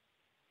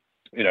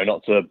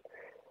to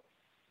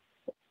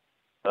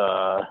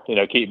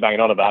keep banging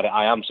on about it.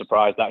 I am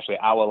surprised actually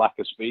at our lack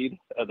of speed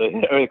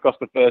across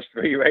the first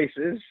three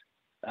races.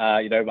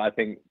 But I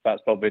think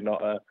that's probably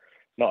not a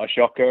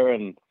shocker.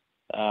 And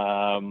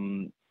I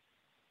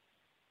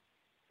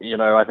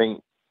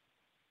think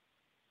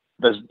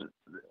there's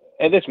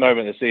at this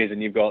moment of the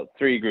season, you've got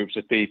three groups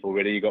of people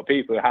really. You've got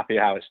people who are happy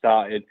how it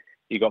started.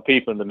 You've got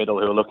people in the middle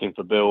who are looking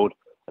for build.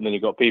 And then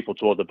you've got people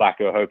toward the back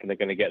who are hoping they're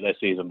going to get their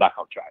season back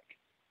on track.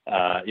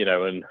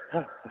 And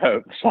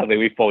sadly,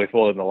 we've probably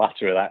fallen in the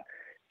latter of that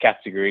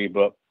category.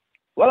 But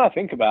when I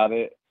think about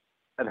it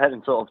and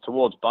heading sort of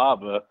towards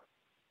Barber,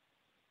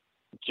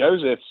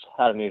 Joseph's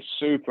had a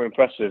super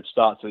impressive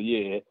start to the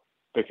year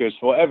because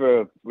for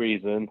whatever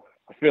reason,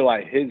 I feel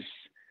like his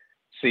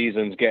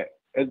seasons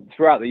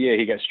throughout the year,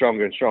 he gets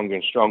stronger and stronger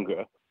and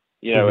stronger,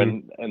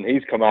 and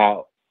he's come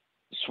out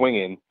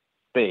swinging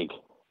big.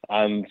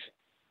 And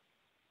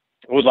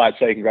I would like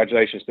to say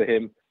congratulations to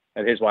him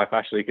and his wife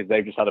Ashley because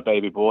they've just had a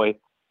baby boy,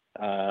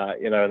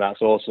 and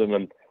that's awesome.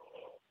 And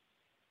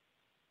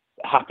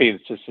happy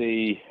to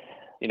see,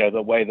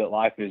 the way that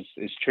life is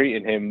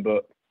treating him.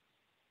 But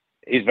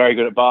he's very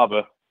good at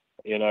Barber.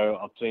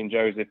 I've seen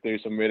Joseph do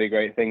some really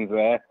great things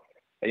there.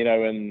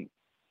 And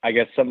I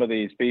guess some of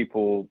these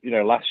people,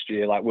 last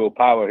year like Will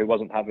Power, who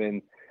wasn't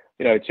having,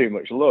 too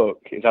much luck,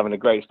 is having a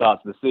great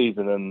start to the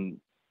season. And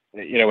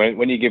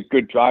when you give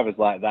good drivers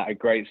like that a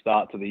great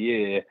start to the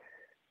year,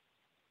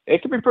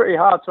 it can be pretty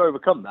hard to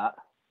overcome that.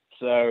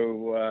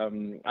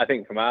 So I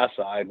think from our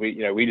side,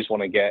 we just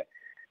want to get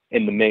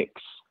in the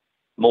mix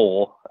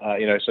more,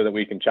 so that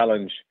we can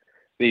challenge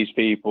these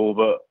people.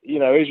 But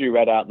as you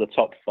read out the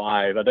top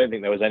five, I don't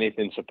think there was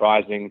anything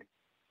surprising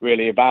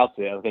really about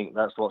it. I think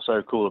that's what's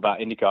so cool about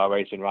IndyCar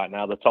racing right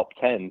now. The top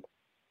 10,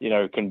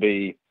 can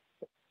be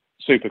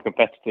super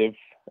competitive,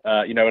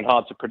 and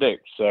hard to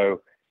predict.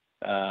 So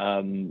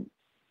I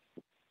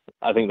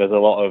think there's a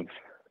lot of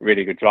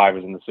really good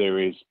drivers in the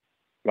series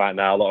right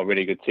now, a lot of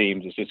really good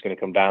teams. It's just going to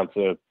come down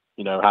to,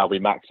 how we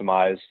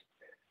maximize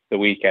the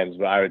weekends.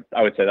 But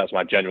I would say that's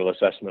my general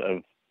assessment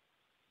of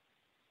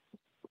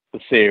the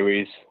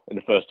series in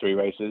the first three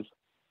races.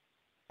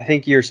 I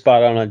think you're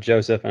spot on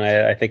Joseph, and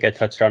I think I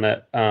touched on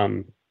it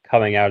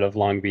coming out of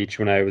Long Beach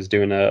when I was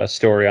doing a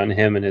story on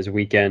him and his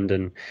weekend,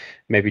 and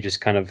maybe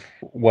just kind of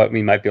what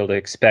we might be able to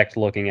expect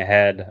looking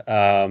ahead.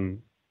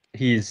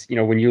 He's,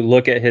 when you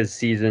look at his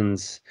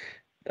seasons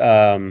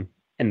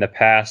in the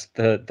past,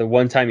 the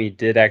one time he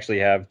did actually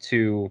have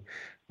two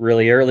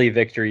really early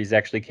victories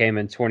actually came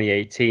in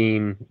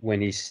 2018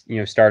 when he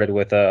started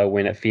with a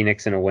win at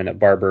Phoenix and a win at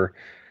Barber,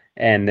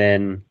 and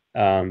then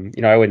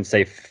I wouldn't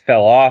say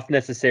fell off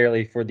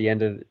necessarily for the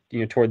end of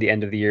toward the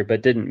end of the year,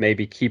 but didn't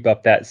maybe keep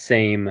up that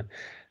same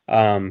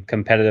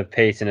competitive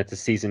pace. And it's a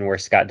season where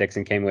Scott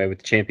Dixon came away with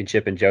the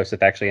championship and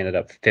Joseph actually ended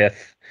up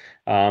fifth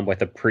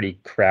with a pretty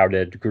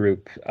crowded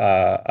group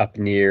up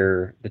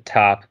near the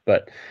top.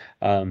 But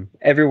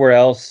everywhere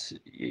else,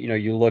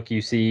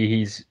 you see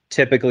he's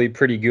typically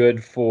pretty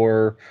good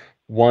for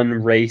one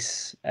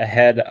race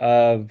ahead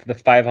of the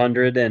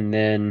 500, and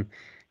then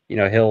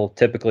he'll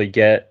typically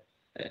get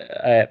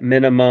at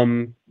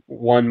minimum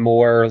one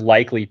more,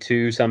 likely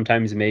two,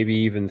 sometimes maybe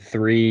even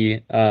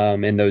three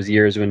in those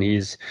years when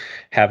he's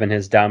having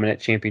his dominant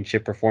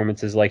championship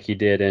performances like he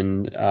did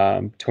in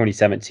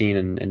 2017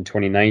 and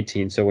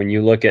 2019. So when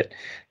you look at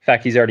the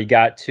fact he's already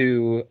got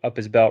two up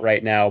his belt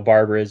right now,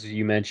 Barber, as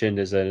you mentioned,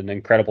 is an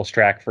incredible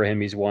track for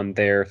him. He's won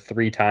there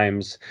three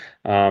times,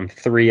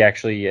 three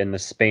actually in the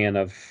span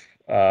of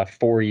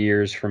 4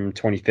 years from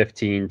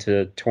 2015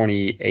 to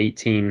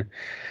 2018.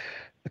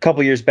 A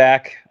couple years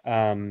back,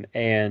 and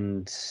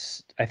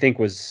I think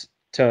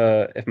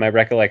if my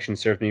recollection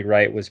serves me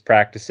right, was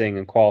practicing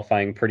and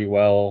qualifying pretty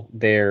well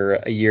there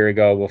a year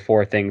ago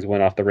before things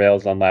went off the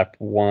rails on lap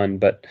one.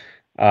 But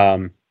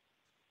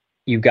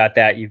you've got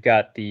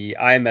the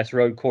IMS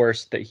road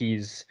course that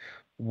he's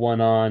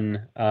won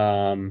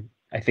on,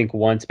 I think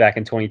once back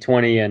in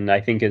 2020, and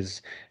I think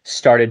has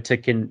started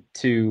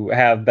to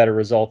have better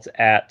results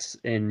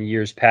in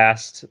years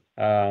past.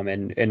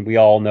 And we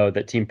all know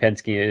that Team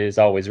Penske is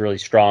always really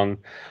strong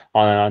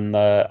on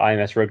the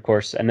IMS road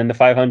course. And then the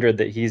 500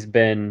 that he's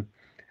been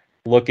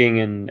looking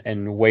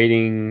and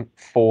waiting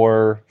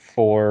for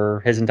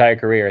his entire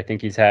career. I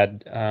think he's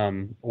had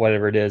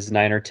whatever it is,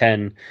 9 or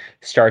 10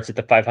 starts at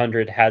the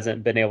 500,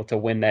 hasn't been able to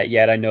win that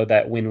yet. I know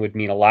that win would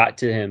mean a lot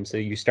to him. So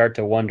you start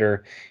to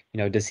wonder,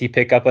 does he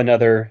pick up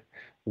another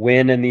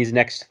win in these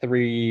next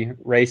three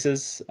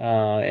races?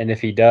 And if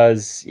he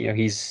does,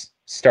 he's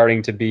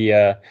starting to be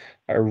a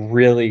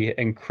really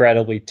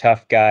incredibly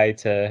tough guy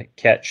to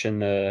catch in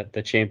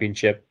the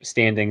championship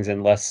standings,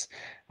 unless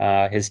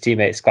his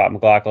teammate Scott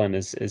McLaughlin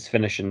is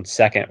finishing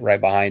second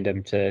right behind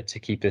him to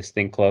keep this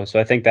thing close. So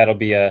I think that'll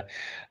be a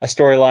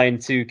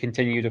storyline to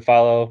continue to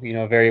follow,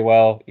 very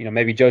well.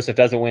 Maybe Joseph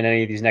doesn't win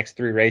any of these next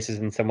three races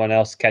and someone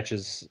else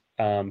catches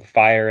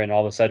fire, and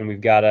all of a sudden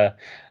we've got a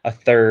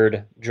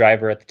third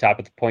driver at the top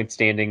of the point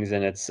standings,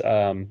 and it's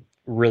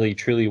really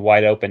truly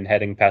wide open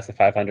heading past the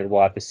 500.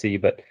 We'll have to see,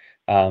 but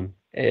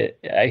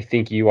I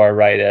think you are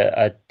right.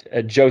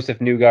 A Joseph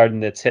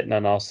Newgarden that's hitting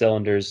on all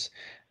cylinders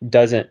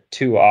doesn't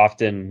too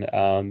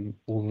often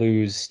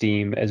lose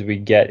steam as we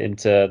get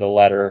into the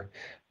latter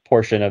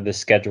portion of the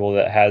schedule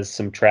that has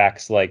some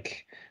tracks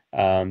like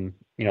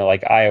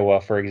like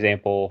Iowa, for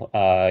example,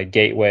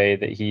 Gateway,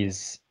 that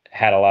he's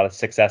had a lot of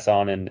success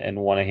on and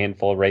won a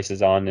handful of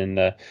races on in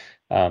the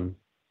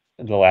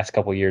last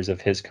couple of years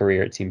of his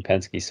career at Team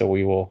Penske. So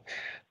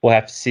we'll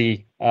have to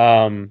see.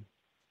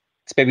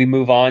 Let's maybe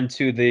move on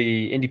to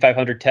the Indy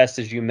 500 test.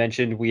 As you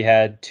mentioned, we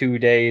had 2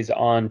 days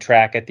on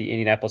track at the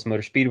Indianapolis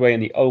Motor Speedway in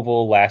the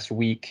Oval last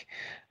week.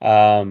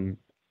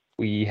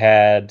 We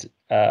had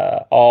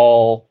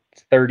all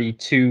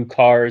 32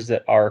 cars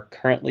that are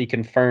currently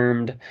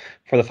confirmed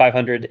for the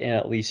 500, and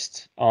at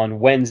least on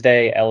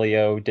Wednesday,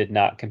 Elio did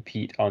not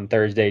compete on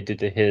Thursday due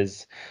to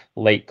his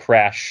late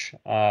crash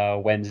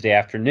Wednesday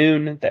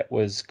afternoon that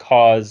was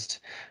caused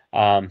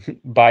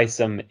by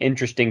some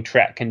interesting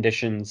track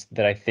conditions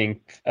that I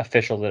think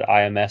officials at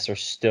IMS are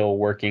still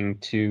working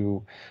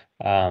to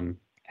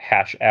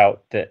hash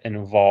out, that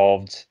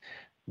involved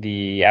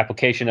the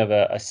application of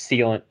a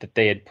sealant that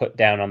they had put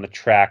down on the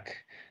track,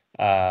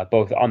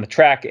 both on the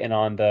track and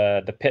on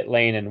the pit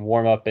lane and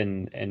warm up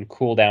and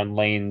cool down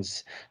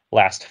lanes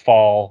last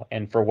fall.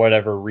 And for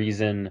whatever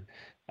reason,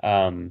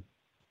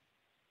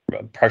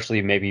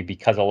 partially maybe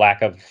because of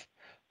lack of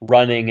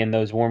running in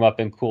those warm up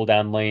and cool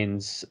down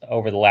lanes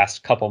over the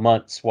last couple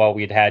months, while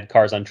we'd had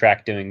cars on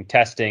track doing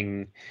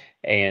testing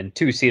and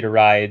two-seater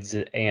rides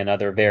and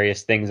other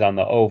various things on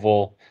the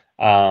oval,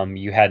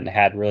 you hadn't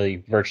had really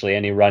virtually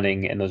any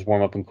running in those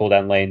warm up and cool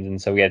down lanes.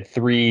 And so we had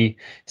 3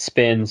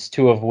 spins,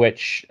 2 of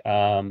which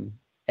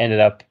ended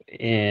up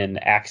in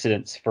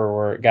accidents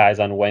for guys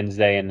on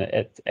Wednesday, and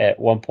at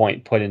one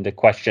point put into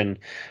question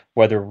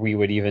whether we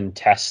would even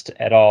test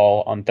at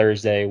all on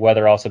Thursday.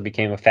 Weather also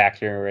became a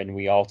factor, and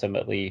we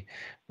ultimately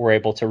were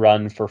able to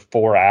run for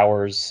 4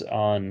 hours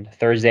on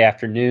Thursday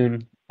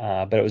afternoon.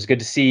 But it was good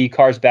to see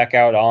cars back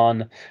out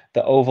on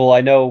the oval.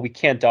 I know we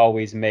can't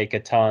always make a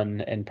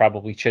ton, and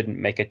probably shouldn't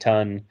make a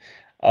ton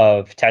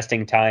of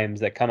testing times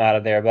that come out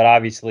of there, but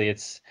obviously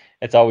it's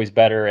always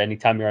better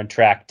anytime you're on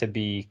track to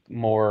be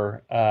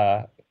more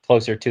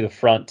closer to the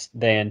front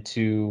than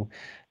to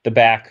the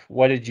back.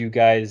 What did you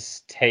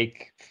guys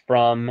take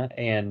from,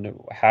 and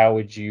how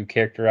would you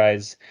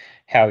characterize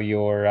how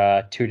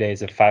your 2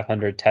 days of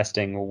 500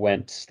 testing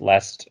went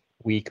last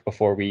week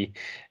before we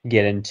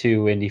get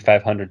into Indy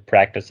 500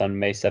 practice on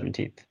May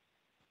 17th?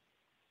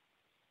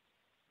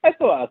 I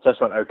thought our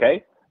test went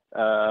okay.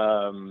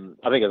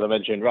 I think, as I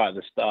mentioned right at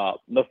the start,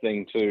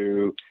 nothing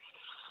to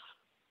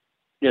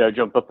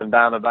jump up and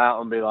down about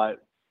and be like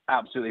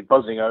absolutely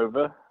buzzing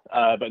over.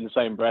 But in the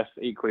same breath,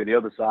 equally the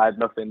other side,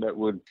 nothing that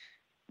would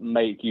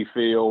make you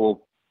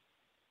feel,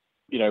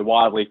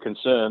 wildly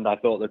concerned. I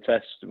thought the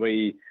test,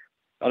 we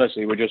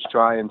honestly were just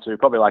trying to,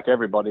 probably like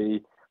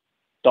everybody,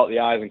 dot the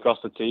I's and cross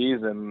the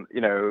T's. And,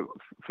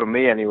 for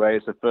me anyway,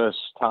 it's the first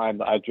time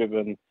that I've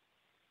driven,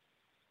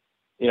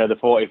 the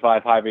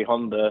 45 Hy-Vee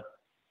Honda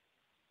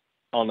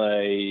on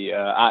a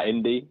at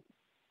Indy,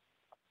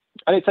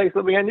 and it takes a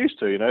little bit getting used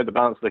to. The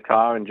balance of the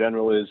car in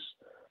general is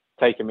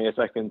taking me a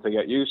second to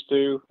get used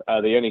to.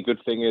 The only good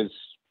thing is,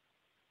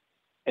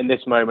 in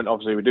this moment,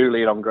 obviously we do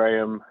lean on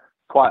Graham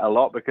quite a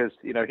lot because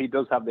he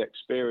does have the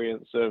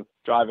experience of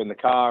driving the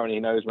car, and he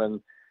knows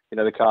when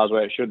the car's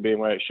where it should be and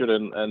where it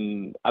shouldn't.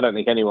 And I don't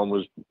think anyone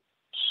was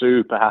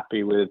super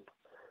happy with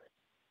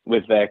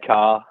their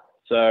car.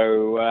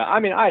 So I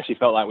actually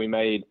felt like we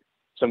made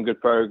some good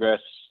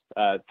progress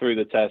through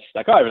the test.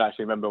 I can't even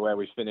actually remember where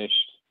we finished,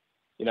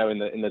 in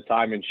the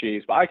timing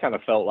sheets, but I kind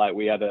of felt like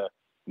we had a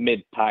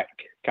mid-pack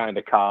kind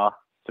of car,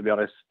 to be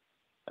honest.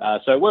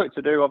 So work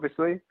to do,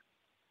 obviously,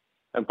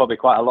 and probably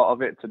quite a lot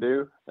of it to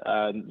do.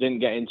 Didn't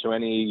get into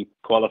any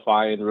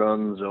qualifying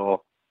runs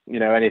or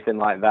anything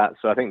like that.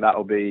 So I think that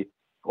will be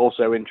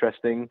also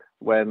interesting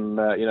when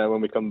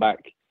when we come back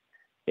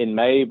in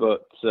May.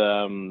 But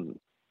I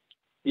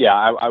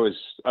was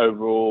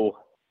overall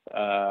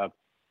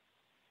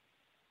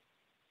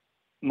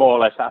more or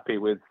less happy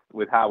with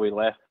how we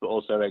left, but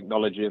also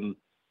acknowledging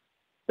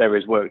there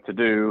is work to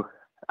do.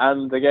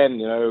 And again,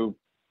 you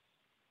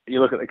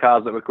look at the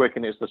cars that were quick,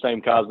 and it's the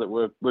same cars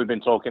that we've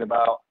been talking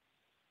about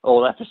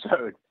all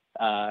episode,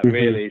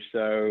 really.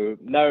 So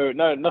no,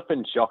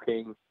 nothing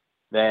shocking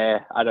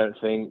there, I don't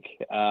think.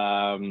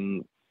 I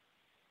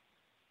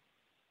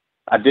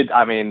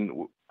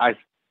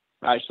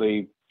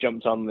actually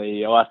jumped on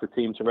asked the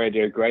team to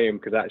radio Graham,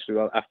 because actually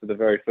after the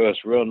very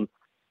first run,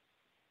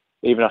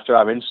 even after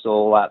I've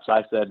installed laps,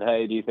 I said,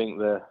 hey, do you think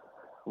the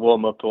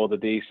warm-up or the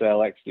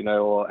decel,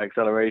 or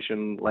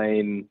acceleration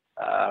lane,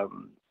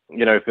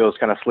 feels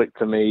kind of slick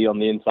to me on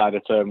the inside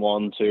of turn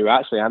 1, 2,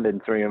 actually, and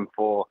in 3 and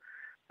 4.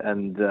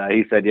 And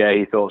he said, yeah,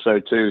 he thought so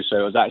too. So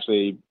it was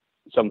actually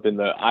something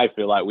that I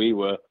feel like we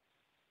were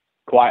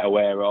quite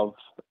aware of,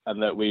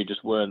 and that we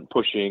just weren't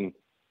pushing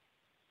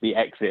the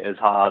exit as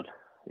hard,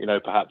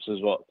 perhaps as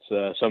what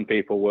some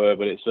people were.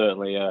 But it's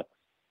certainly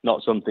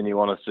not something you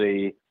want to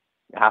see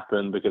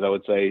happen, because I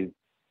would say,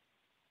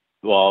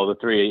 well, the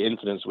 3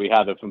 incidents we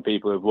had are from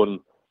people who've won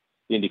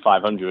the Indy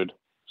 500.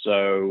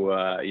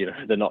 So,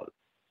 they're not,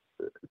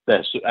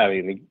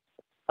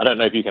 I don't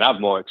know if you can have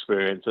more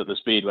experience at the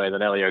Speedway than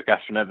Helio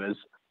Castroneves,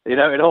 in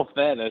all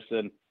fairness.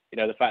 And,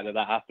 the fact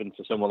that happened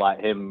to someone like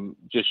him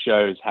just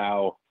shows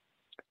how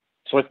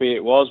slippy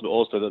it was, but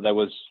also that there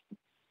was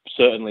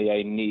certainly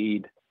a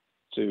need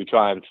to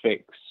try and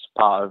fix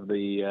part of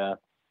the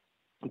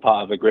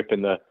grip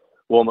in the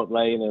warm-up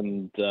lane.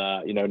 And,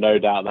 no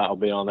doubt that'll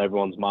be on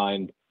everyone's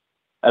mind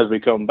as we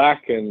come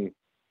back. And,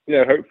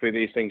 hopefully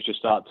these things just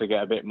start to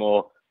get a bit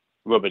more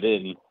rubbered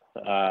in.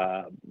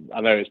 I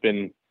know it's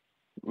been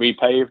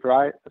repaved,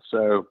 right?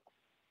 So,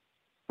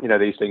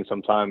 these things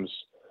sometimes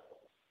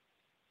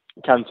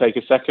can take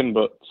a second,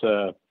 but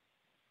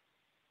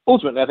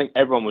ultimately I think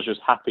everyone was just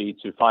happy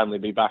to finally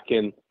be back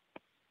in,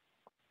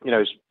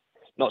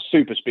 not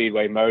super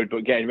speedway mode,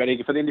 but getting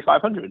ready for the Indy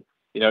 500.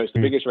 It's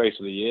the biggest race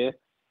of the year.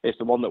 It's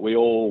the one that we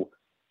all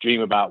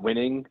dream about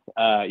winning.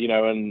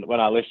 And when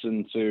I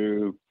listened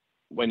to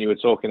when you were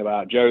talking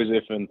about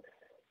Joseph and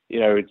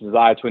his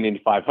desire to win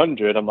Indy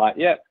 500, I'm like,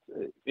 yeah,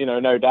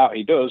 no doubt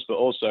he does, but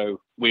also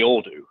we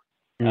all do.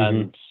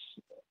 And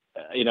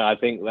I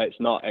think that's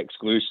not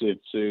exclusive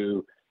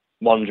to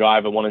one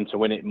driver wanting to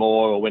win it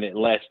more or win it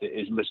less. It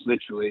is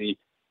literally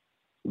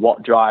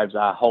what drives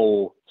our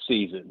whole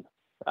season,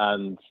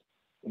 and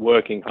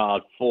working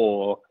hard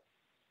for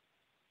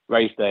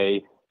race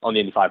day on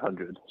the Indy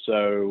 500.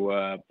 So,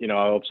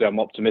 obviously I'm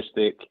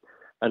optimistic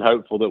and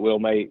hopeful that we'll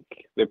make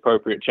the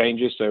appropriate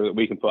changes so that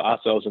we can put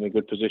ourselves in a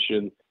good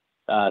position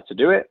to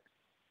do it.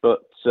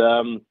 But,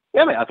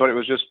 mate, I thought it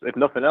was just, if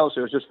nothing else,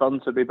 it was just fun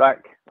to be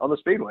back on the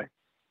Speedway.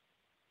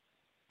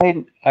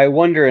 I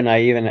wonder, and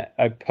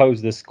I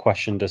posed this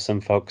question to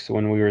some folks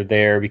when we were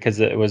there,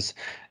 because it was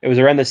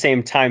around the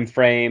same time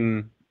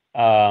frame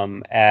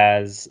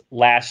as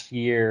last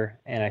year,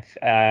 and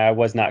I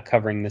was not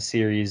covering the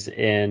series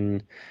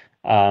in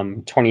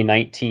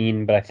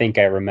 2019, but I think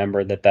I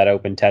remember that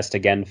open test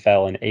again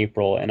fell in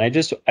April, and I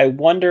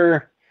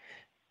wonder.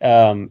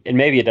 And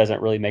maybe it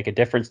doesn't really make a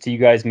difference to you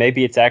guys.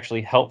 Maybe it's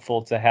actually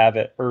helpful to have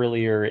it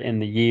earlier in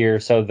the year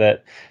so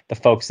that the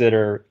folks that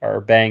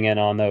are banging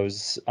on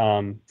those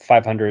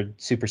 500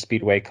 super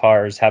speedway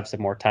cars have some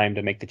more time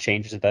to make the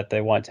changes that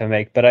they want to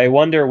make. But I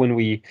wonder, when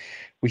we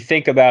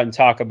think about and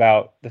talk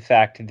about the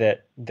fact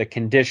that the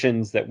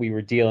conditions that we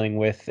were dealing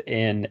with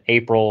in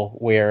April,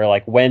 where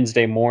like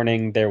Wednesday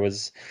morning there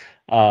was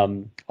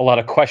a lot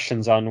of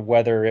questions on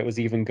whether it was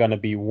even going to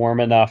be warm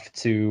enough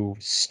to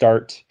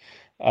start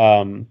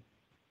on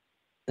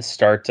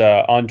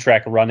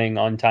track running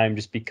on time,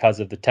 just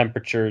because of the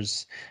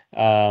temperatures,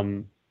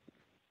 and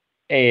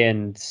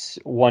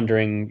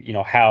wondering,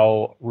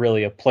 how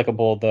really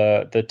applicable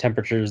the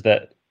temperatures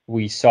that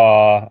we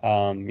saw,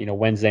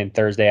 Wednesday and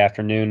Thursday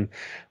afternoon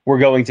were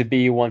going to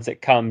be once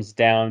it comes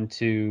down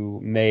to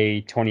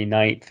May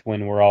 29th,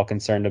 when we're all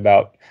concerned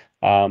about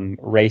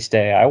race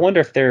day. I wonder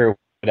if there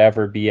would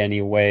ever be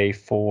any way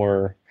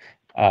for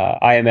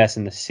IMS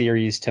in the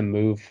series to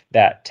move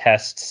that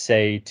test,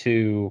 say,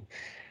 to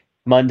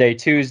Monday,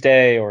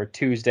 Tuesday, or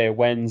Tuesday,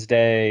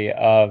 Wednesday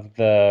of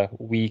the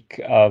week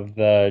of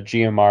the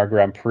GMR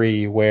Grand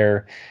Prix,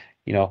 where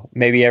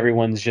maybe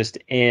everyone's just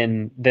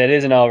that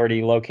isn't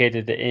already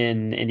located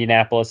in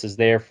Indianapolis is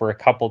there for a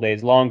couple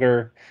days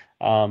longer.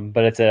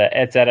 But it's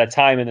at a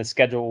time in the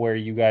schedule where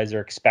you guys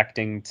are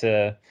expecting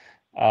to,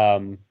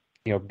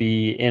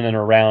 be in and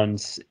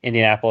around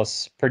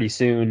Indianapolis pretty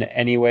soon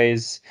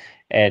anyways.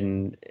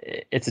 And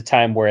it's a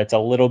time where it's a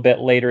little bit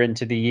later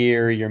into the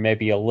year. You're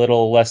maybe a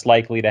little less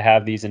likely to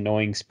have these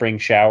annoying spring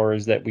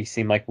showers that we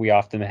seem like we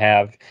often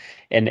have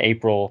in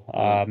April.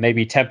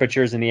 Maybe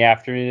temperatures in the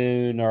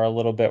afternoon are a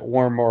little bit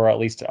warmer, or at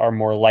least are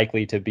more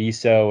likely to be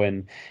so.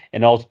 And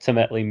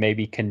ultimately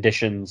maybe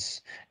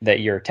conditions that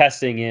you're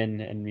testing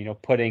in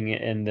and, putting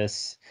in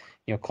this,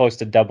 close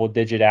to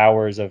double-digit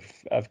hours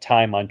of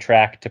time on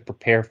track to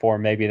prepare for,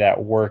 maybe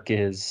that work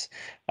is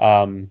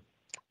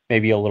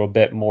maybe a little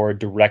bit more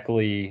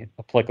directly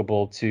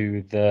applicable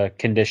to the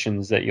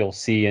conditions that you'll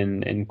see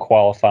in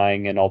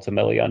qualifying and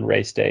ultimately on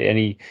race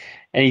day.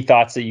 Any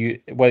thoughts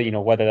that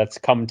whether that's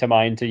come to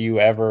mind to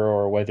you ever,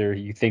 or whether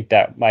you think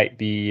that might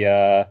be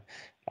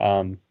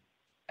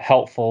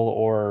helpful,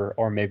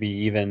 or maybe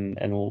even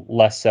and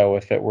less so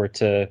if it were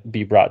to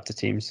be brought to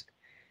teams?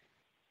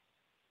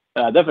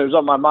 Definitely was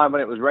on my mind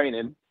when it was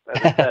raining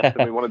at the test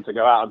and we wanted to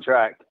go out on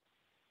track.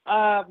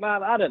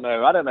 Man, I don't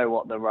know. I don't know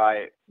what the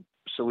right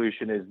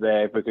solution is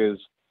there, because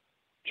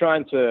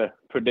trying to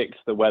predict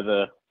the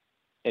weather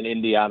in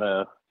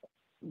Indiana,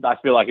 I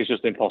feel like it's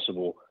just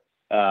impossible.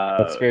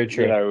 That's very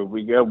true.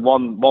 We go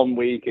one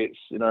week, it's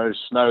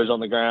snows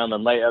on the ground,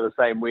 and later the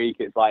same week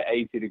it's like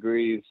 80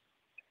 degrees,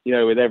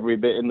 with every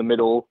bit in the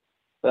middle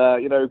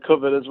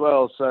covered as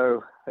well.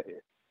 So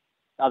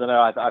I don't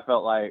know. I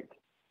felt like,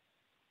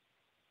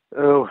 I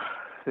don't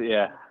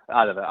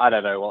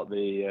know what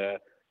the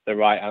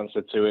right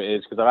answer to it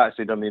is, because I've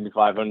actually done the Indy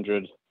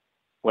 500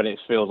 when it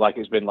feels like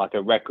it's been like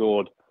a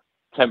record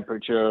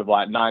temperature of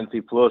like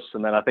 90 plus.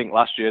 And then I think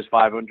last year's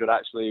 500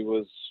 actually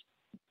was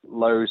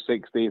low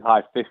 60s,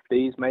 high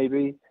 50s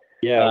maybe.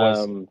 Yeah, it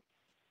was.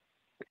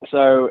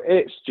 So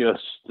it's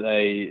just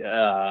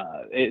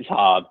it's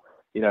hard,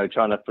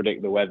 trying to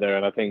predict the weather.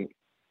 And I think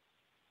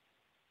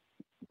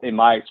in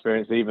my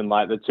experience, even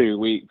like the 2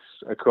 weeks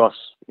across,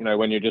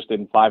 when you're just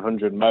in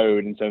 500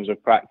 mode in terms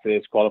of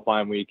practice,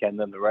 qualifying weekend,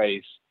 and the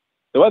race,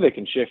 the weather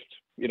can shift,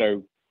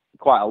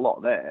 quite a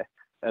lot there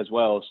as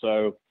well.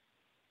 So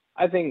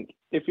I think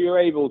if you're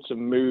able to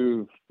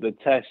move the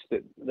test,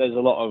 there's a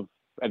lot of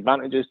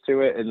advantages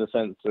to it, in the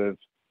sense of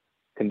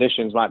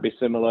conditions might be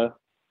similar.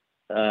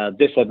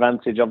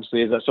 Disadvantage,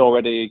 obviously, is that's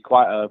already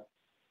quite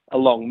a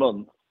long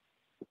month.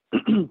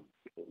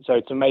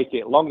 So to make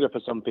it longer for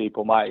some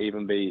people might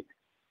even be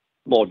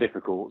more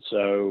difficult.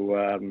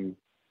 So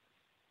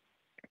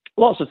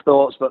lots of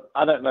thoughts, but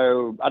I don't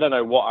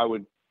know what I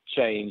would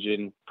change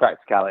in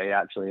practicality.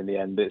 Actually, in the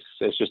end,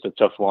 it's just a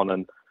tough one.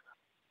 And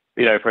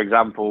for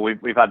example, we've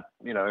had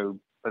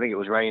I think it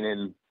was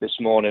raining this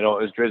morning, or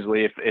it was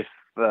drizzly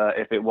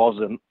if it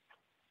wasn't,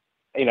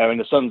 and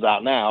the sun's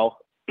out now,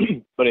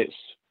 but it's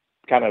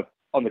kind of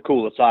on the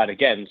cooler side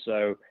again.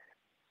 So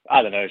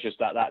I don't know. It's just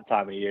that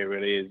time of year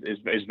really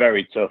is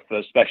very tough,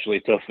 especially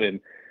tough in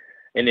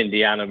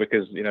Indiana,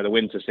 because the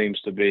winter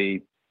seems to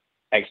be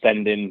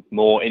extending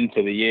more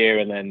into the year,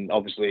 and then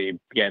obviously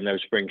getting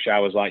those spring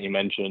showers like you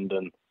mentioned,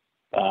 and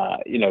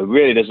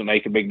really doesn't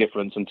make a big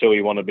difference until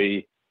you want to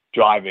be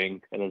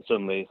driving, and then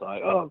suddenly it's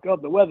like, oh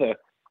god, the weather.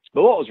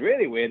 But what was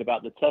really weird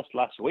about the test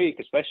last week,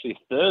 especially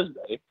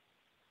Thursday,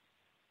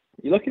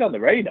 you're looking on the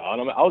radar,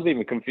 and I was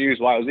even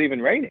confused why it was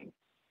even raining.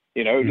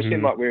 It just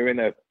seemed like we were in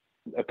a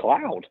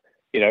cloud.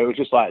 It was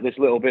just like this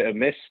little bit of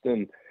mist,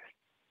 and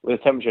with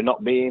the temperature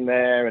not being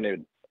there, and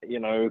it,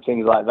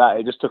 things like that,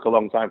 it just took a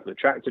long time for the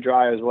track to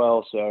dry as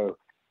well. So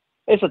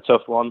it's a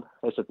tough one.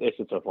 It's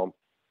a tough one.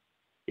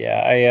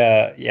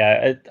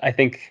 Yeah, I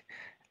think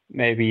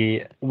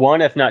maybe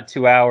 1, if not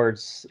 2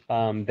 hours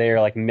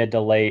there, like mid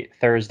to late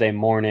Thursday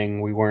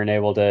morning, we weren't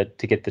able to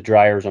get the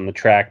dryers on the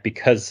track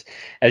because,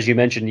 as you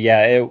mentioned,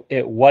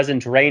 it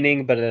wasn't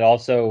raining, but it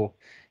also,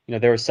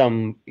 there was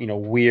some,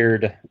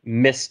 weird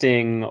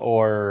misting,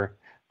 or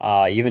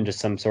even just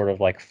some sort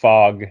of like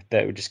fog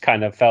that just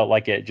kind of felt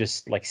like it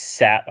just like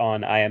sat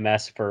on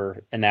IMS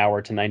for an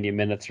hour to 90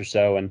 minutes or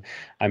so. And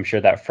I'm sure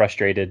that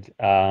frustrated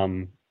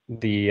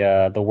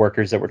the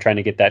workers that were trying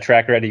to get that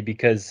track ready,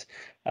 because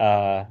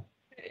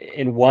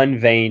in one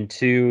vein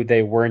too,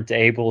 they weren't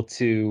able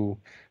to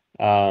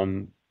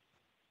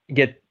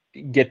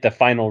get the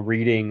final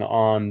reading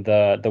on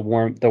the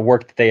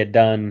work that they had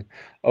done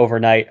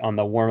overnight on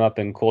the warm up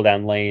and cool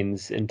down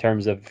lanes, in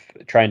terms of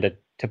trying to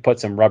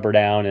put some rubber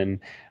down and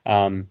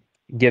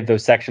give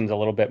those sections a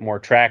little bit more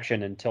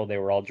traction until they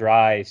were all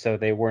dry. So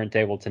they weren't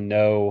able to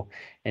know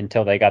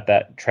until they got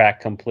that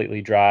track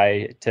completely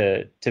dry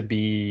to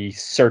be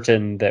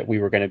certain that we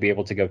were going to be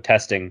able to go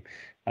testing.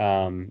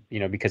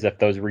 Because if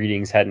those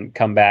readings hadn't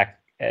come back,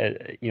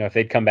 if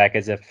they'd come back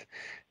as if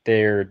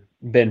they're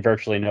been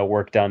virtually no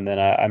work done, then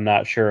I'm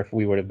not sure if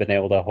we would have been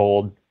able to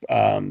hold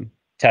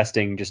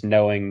testing, just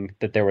knowing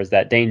that there was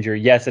that danger.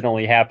 Yes, it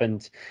only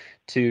happened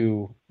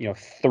to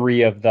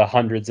 3 of the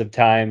hundreds of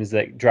times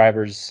that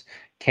drivers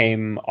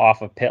came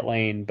off of pit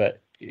lane,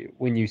 but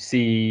when you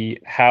see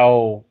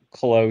how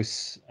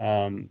close,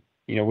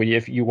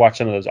 if you watch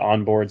some of those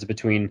onboards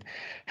between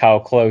how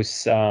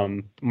close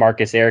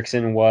Marcus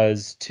Ericsson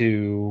was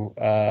to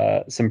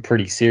some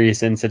pretty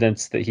serious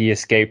incidents that he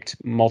escaped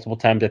multiple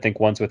times, I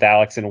think once with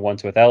Alex and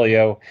once with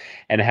Elio,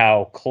 and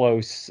how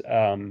close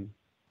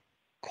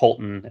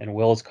Colton and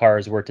Will's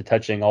cars were to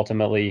touching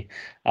ultimately,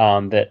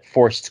 that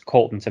forced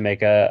Colton to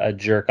make a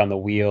jerk on the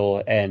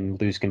wheel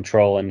and lose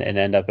control and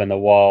end up in the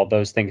wall.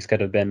 Those things could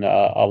have been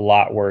a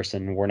lot worse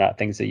and were not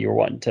things that you were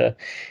wanting to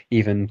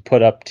even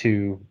put up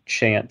to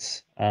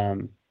chance.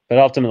 But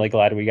ultimately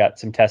glad we got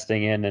some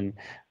testing in, and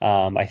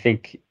I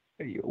think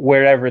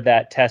wherever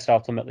that test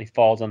ultimately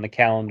falls on the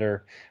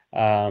calendar,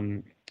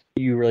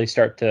 you really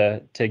start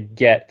to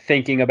get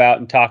thinking about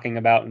and talking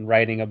about and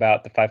writing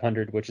about the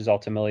 500, which is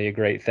ultimately a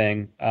great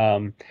thing.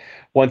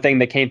 One thing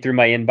that came through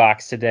my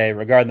inbox today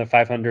regarding the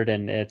 500,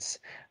 and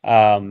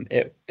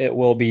it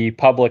will be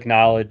public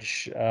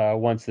knowledge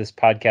once this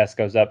podcast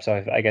goes up,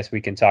 so I guess we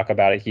can talk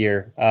about it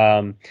here.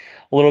 A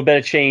little bit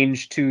of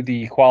change to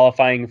the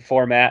qualifying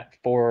format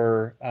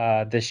for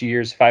this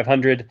year's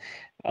 500.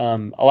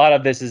 A lot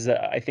of this is,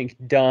 I think,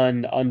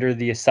 done under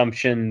the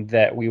assumption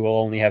that we will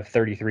only have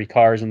 33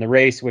 cars in the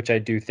race, which I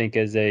do think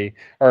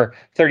or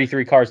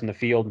 33 cars in the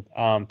field,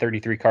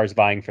 33 cars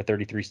vying for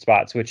 33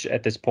 spots, which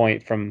at this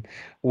point, from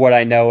what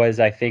I know, is,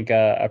 I think,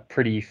 a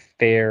pretty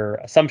fair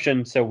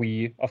assumption. So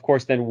we, of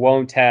course, then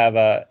won't have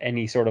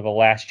any sort of a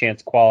last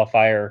chance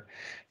qualifier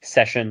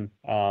session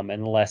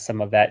unless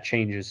some of that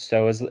changes.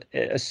 So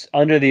as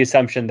under the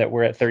assumption that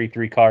we're at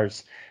 33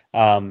 cars,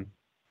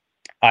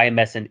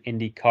 IMS and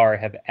IndyCar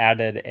have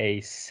added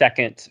a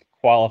second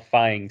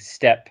qualifying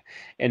step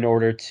in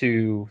order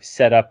to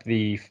set up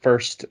the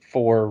first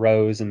 4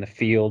 rows in the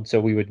field. So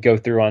we would go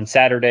through on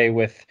Saturday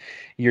with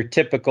your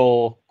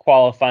typical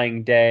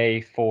qualifying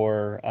day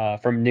for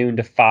from noon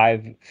to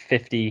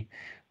 5:50,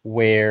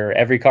 where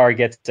every car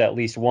gets at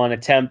least one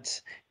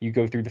attempt. You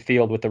go through the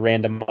field with the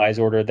randomized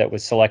order that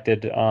was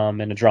selected in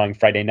a drawing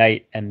Friday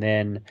night, and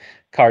then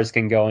cars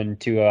can go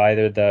into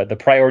either the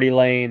priority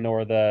lane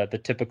or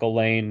the typical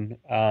lane,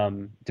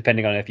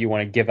 depending on if you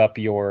want to give up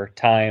your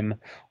time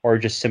or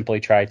just simply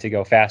try to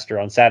go faster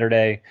on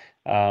Saturday.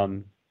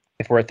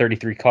 If we're at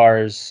 33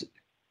 cars,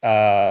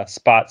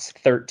 spots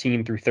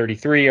 13 through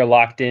 33 are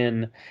locked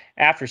in.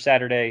 After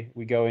Saturday,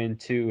 we go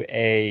into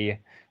a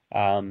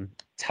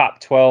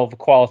top 12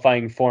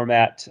 qualifying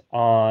format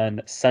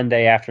on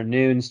Sunday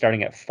afternoon,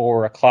 starting at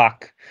 4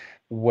 o'clock,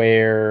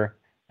 where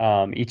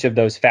each of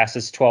those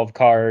fastest 12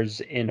 cars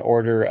in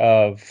order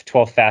of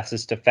 12th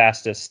fastest to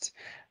fastest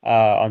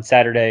on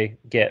Saturday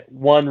get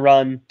one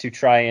run to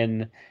try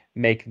and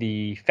make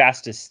the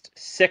fastest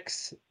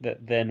 6,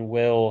 that then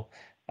will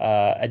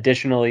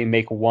additionally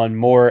make one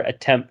more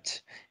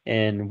attempt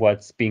in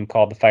what's being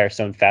called the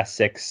Firestone Fast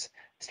 6,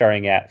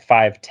 starting at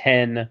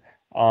 5:10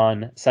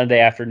 on Sunday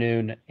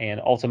afternoon,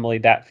 and ultimately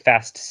that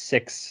Fast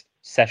 6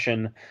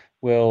 session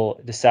will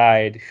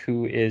decide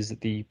who is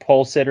the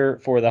pole sitter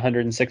for the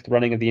 106th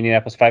running of the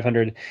Indianapolis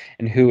 500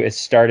 and who is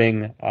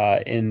starting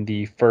in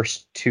the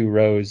first 2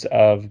 rows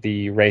of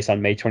the race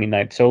on May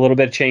 29th. So a little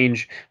bit of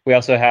change. We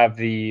also have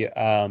the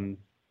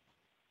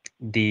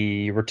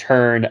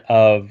return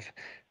of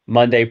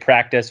Monday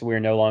practice. We're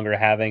no longer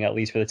having, at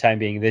least for the time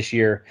being this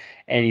year,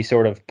 any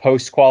sort of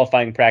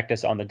post-qualifying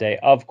practice on the day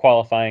of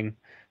qualifying.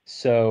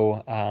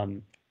 So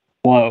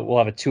we'll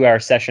have a 2-hour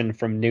session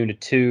from noon to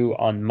 2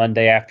 on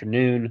Monday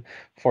afternoon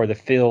for the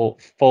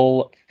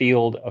full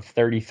field of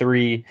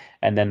 33,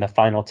 and then the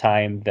final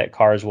time that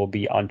cars will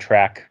be on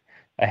track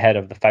ahead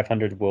of the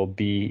 500 will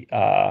be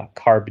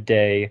Carb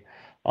Day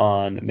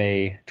on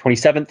May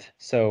 27th.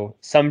 So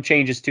some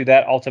changes to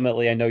that.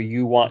 Ultimately, I know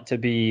you want to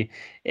be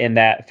in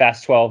that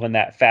Fast 12 and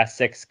that Fast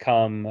 6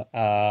 come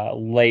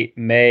late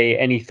May.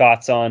 Any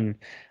thoughts on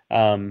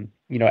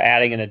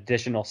adding an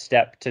additional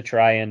step to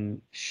try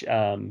and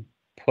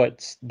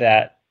put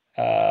that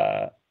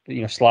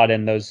slot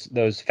in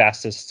those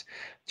fastest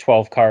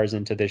 12 cars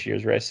into this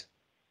year's race?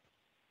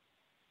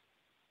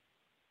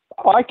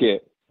 I like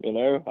it.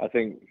 I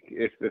think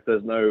if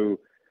there's no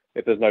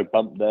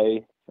bump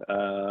day,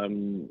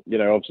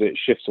 obviously it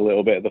shifts a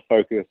little bit of the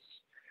focus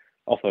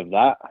off of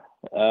that.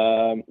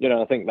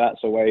 I think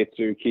that's a way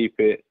to keep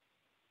it,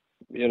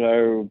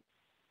 a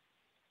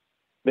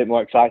bit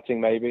more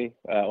exciting maybe.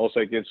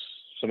 Also gives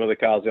some other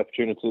cars the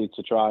opportunity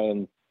to try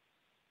and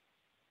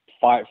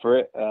fight for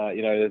it.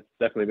 There's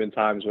definitely been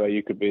times where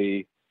you could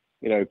be,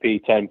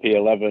 P10,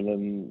 P11,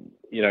 and,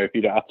 if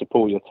you don't have to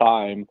pull your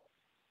time,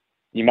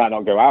 you might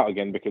not go out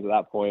again, because at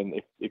that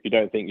point, if you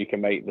don't think you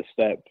can make the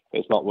step,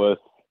 it's not worth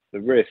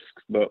the risks.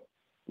 But,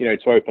 to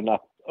open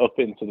up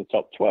into the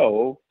top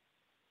 12,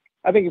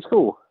 I think it's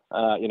cool.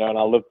 And I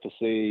love to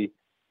see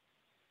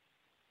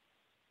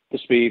the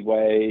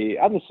Speedway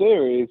and the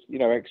series,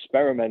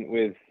 experiment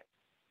with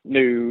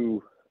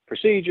new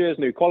procedures,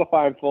 new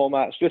qualifying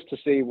formats, just to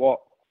see what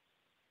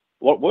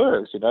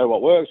works,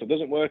 what works, what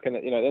doesn't work. And,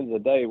 at the end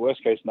of the day,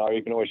 worst case scenario,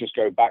 you can always just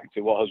go back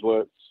to what has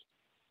worked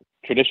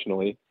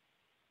traditionally.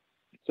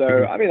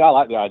 So, I mean, I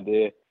like the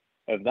idea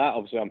of that.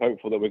 Obviously, I'm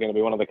hopeful that we're going to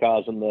be one of the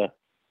cars in the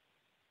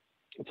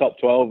top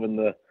 12 and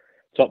the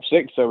top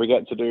 6, so we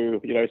get to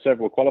do,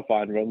 several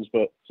qualifying runs.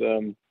 But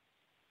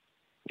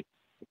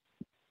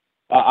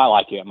I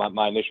like it.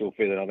 My initial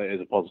feeling on it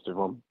is a positive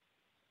one.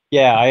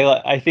 Yeah,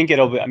 I think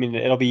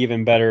it'll be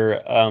even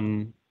better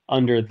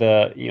under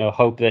the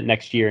hope that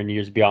next year and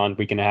years beyond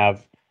we can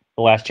have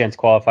the last chance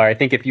qualifier. I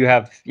think if you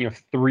have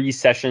 3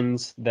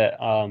 sessions that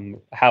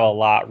have a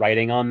lot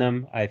riding on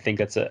them, I think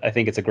it's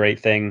a great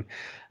thing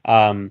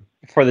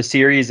for the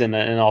series and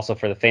also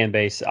for the fan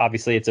base.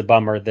 Obviously, it's a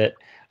bummer that,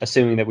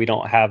 assuming that we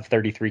don't have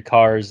 33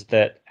 cars,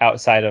 that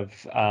outside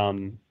of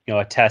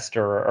a test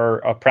or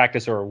a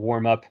practice or a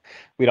warm up,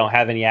 we don't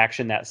have any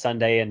action that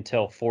Sunday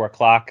until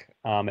 4:00.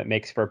 It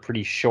makes for a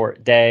pretty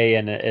short day,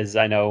 and as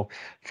I know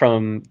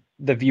from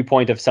the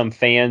viewpoint of some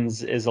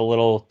fans, is a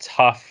little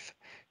tough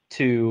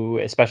to,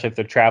 especially if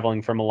they're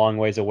traveling from a long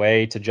ways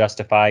away, to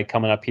justify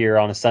coming up here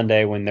on a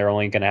Sunday when they're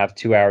only going to have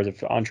 2 hours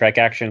of on-track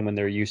action, when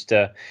they're used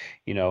to,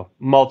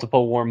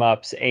 multiple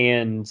warm-ups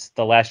and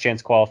the last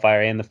chance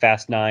qualifier and the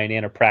Fast 9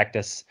 and a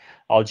practice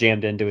all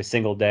jammed into a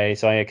single day.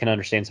 So I can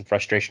understand some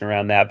frustration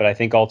around that, but I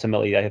think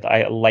ultimately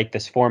I like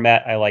this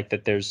format. I like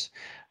that there's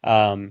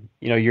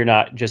you're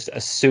not just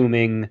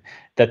assuming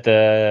that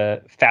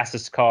the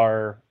fastest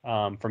car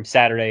from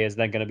Saturday is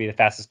then going to be the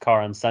fastest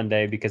car on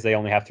Sunday because they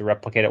only have to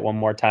replicate it one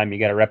more time. You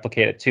got to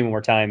replicate it 2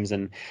 more times,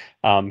 and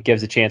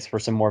gives a chance for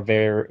some more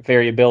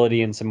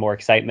variability and some more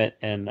excitement.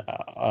 And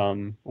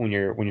when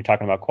you're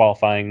talking about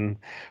qualifying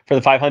for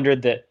the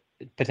 500, that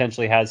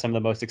potentially has some of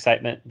the most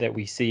excitement that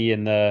we see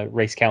in the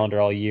race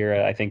calendar all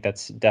year, I think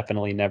that's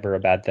definitely never a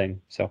bad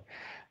thing. So,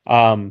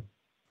 well,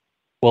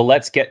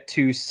 let's get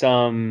to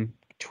some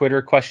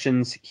Twitter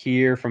questions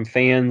here from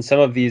fans. Some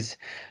of these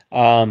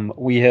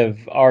we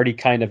have already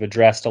kind of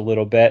addressed a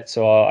little bit,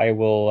 so I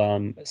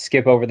will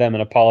skip over them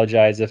and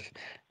apologize if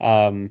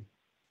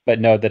but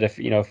know that if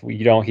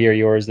you don't hear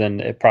yours, then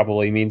it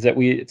probably means that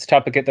it's a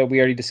topic that we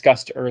already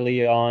discussed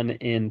early on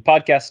in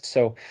podcast.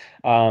 So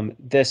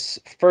this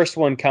first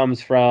one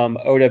comes from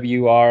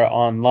OWR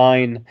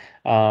Online,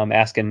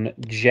 asking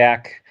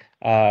Jack,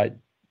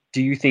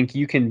 do you think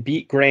you can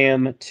beat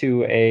Graham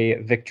to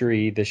a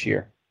victory this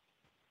year?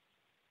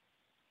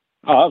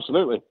 Oh,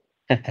 absolutely.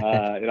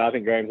 I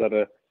think Graham's had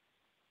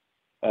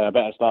a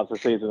better start to the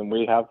season than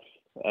we have.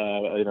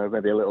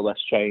 Maybe a little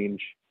less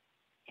change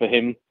for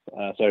him,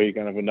 so he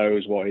kind of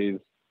knows what he's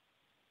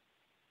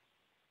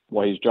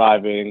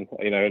driving,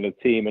 in a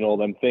team and all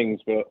them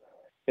things. But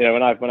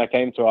when I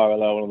came to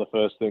RLL, one of the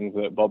first things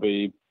that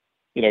Bobby,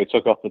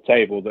 took off the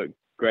table, that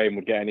Graham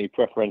would get any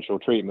preferential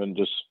treatment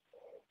just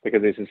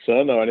because he's his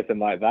son or anything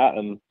like that,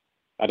 and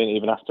I didn't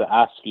even have to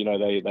ask.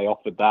 They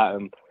offered that,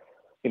 and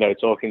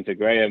talking to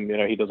Graham,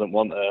 he doesn't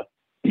want a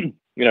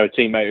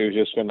teammate who's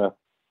just gonna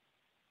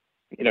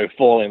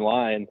fall in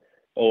line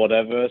or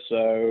whatever.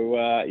 So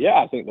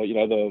I think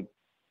that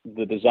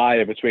the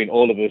desire between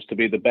all of us to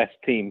be the best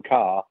team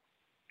car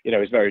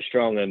is very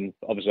strong, and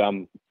obviously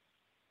I'm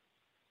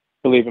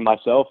believing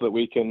myself that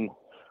we can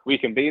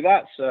be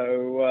that.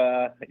 So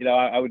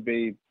I would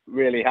be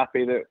really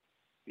happy that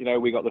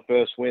we got the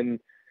first win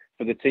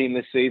for the team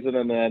this season,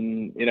 and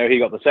then he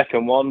got the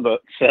second one.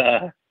 But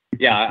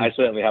I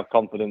certainly have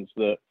confidence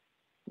that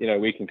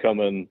we can come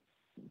and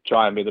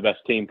try and be the best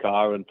team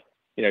car and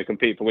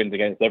compete for wins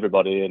against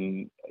everybody.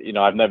 And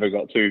I've never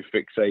got too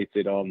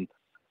fixated on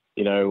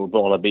we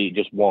want to beat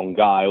just one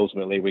guy.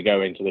 Ultimately, we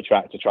go into the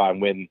track to try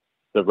and win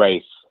the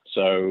race.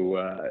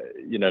 So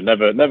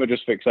never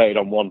just fixated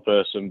on one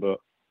person, but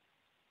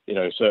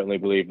certainly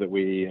believe that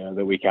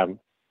we can.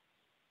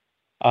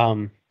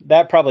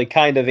 That probably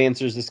kind of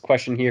answers this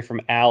question here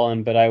from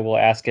Alan, but I will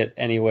ask it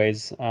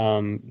anyways,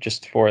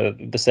 just for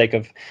the sake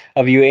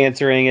of you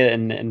answering it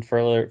and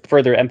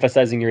further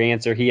emphasizing your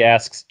answer. He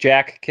asks,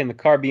 Jack, can the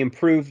car be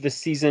improved this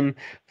season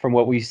from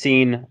what we've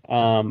seen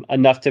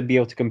enough to be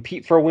able to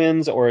compete for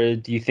wins, or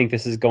do you think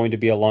this is going to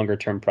be a longer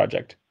term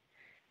project?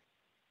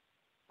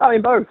 I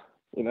mean, both.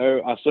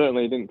 I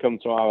certainly didn't come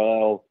to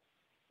RLL,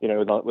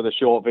 with a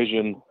short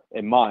vision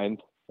in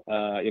mind.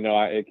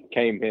 I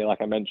came here,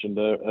 like I mentioned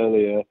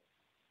earlier,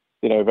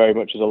 very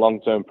much as a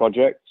long-term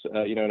project,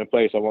 in a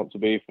place I want to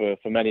be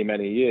for many,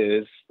 many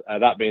years.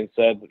 That being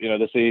said,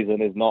 the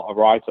season is not a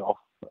write-off.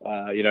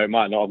 It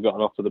might not have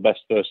gotten off to the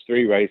best first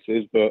 3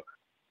 races, but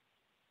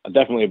I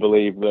definitely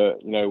believe that,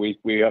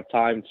 we have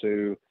time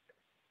to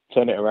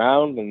turn it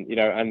around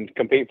and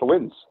compete for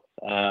wins.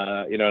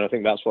 And I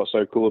think that's what's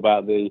so cool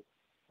about the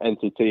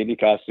NTT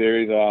IndyCar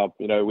series are,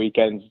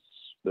 weekends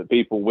that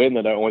people win.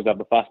 They don't always have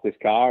the fastest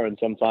car, and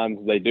sometimes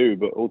they do,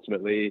 but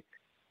ultimately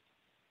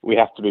we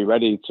have to be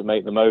ready to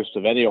make the most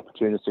of any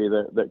opportunity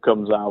that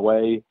comes our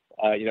way,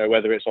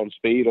 whether it's on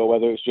speed or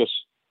whether it's just,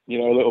 a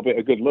little bit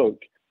of good luck.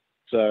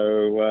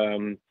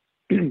 So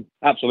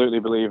absolutely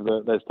believe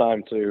that there's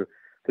time to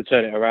to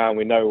turn it around.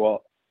 We know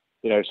what,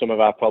 some of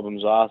our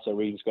problems are, so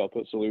we just got to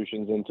put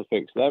solutions in to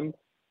fix them,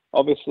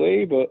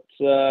 obviously. But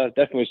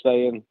definitely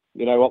staying,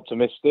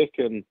 optimistic,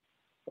 and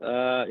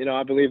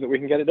I believe that we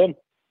can get it done.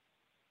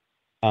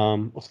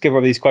 Let's give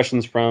over these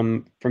questions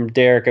from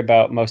Derek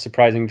about most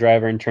surprising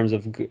driver in terms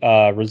of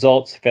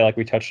results. I feel like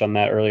we touched on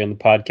that earlier in the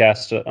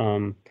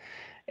podcast.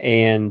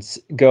 And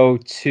go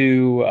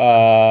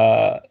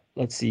to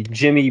let's see,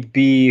 Jimmy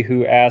B,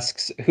 who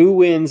asks, who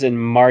wins in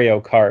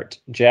Mario Kart,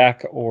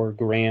 Jack or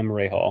Graham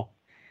Rahal?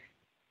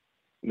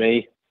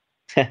 Me.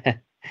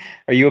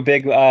 Are you a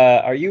big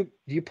do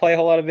you play a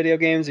whole lot of video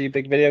games? Are you a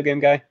big video game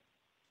guy?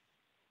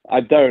 I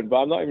don't, but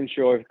I'm not even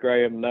sure if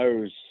Graham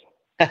knows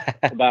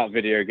about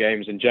video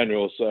games in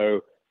general.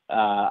 So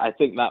I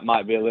think that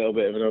might be a little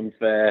bit of an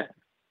unfair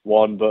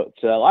one. But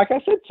like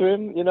I said to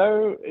him,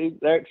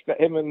 they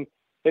expect him and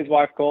his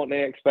wife Courtney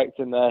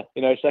expecting their,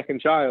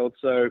 second child.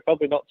 So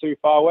probably not too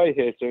far away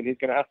here soon. He's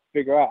going to have to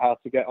figure out how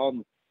to get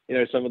on,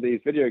 some of these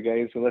video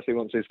games, unless he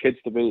wants his kids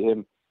to beat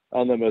him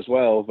on them as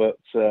well. But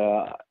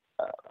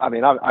I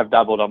mean, I've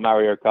dabbled on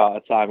Mario Kart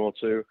a time or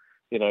two,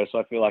 so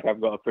I feel like I've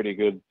got a pretty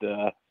good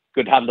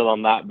handle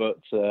on that. But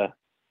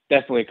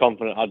definitely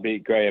confident I'd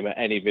beat Graham at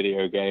any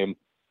video game,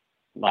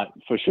 like,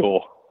 for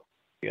sure.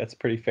 That's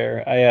pretty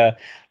fair.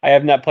 I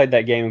have not played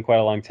that game in quite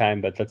a long time,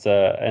 but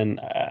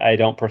and I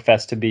don't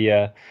profess to be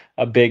a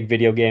big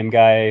video game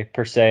guy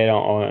per se. I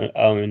don't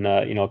own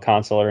a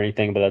console or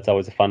anything, but that's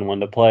always a fun one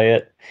to play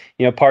at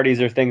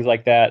parties or things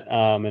like that.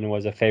 And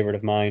was a favorite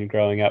of mine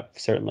growing up,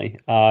 certainly.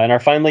 And our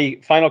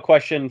final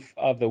question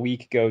of the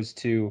week goes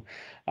to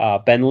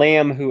Ben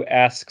Lamb, who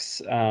asks,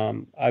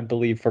 I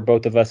believe for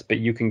both of us, but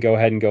you can go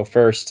ahead and go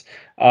first.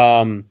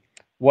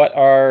 What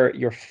are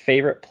your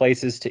favorite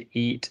places to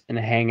eat and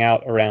hang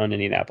out around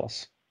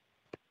Indianapolis?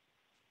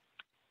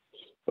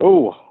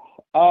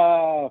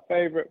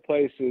 Favorite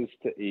places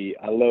to eat.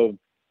 I love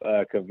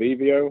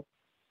Convivio.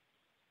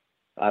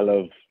 I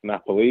love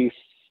Napoli's.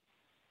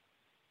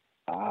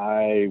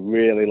 I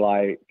really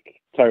like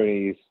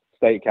Tony's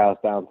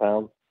Steakhouse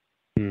downtown.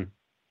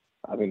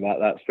 I think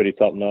that's pretty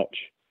top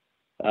notch.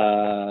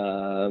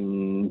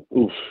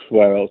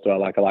 Where else do I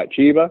like? I like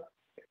Chiba.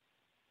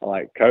 I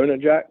like Kona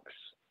Jack's.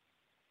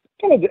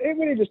 It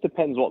really just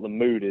depends what the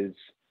mood is,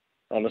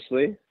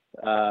 honestly.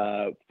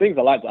 Things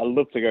I like, I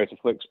love to go to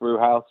Flick's Brew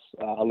House.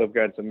 I love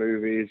going to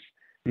movies.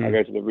 I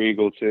go to the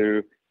Regal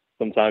too.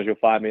 Sometimes you'll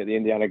find me at the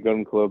Indiana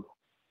Gun Club.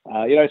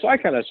 So I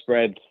kind of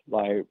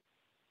I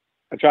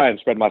try and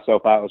spread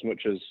myself out as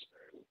much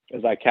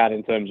as I can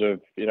in terms of,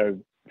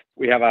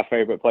 we have our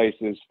favorite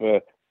places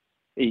for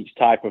each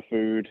type of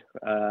food,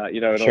 and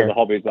Sure. all the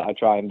hobbies that I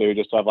try and do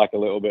just to have like a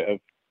little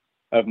bit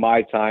of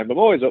my time. I'm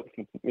always up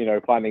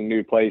for, finding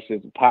new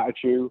places.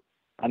 Patachou,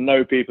 I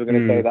know people are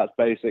going to say that's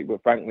basic,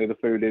 but frankly, the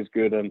food is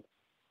good. And,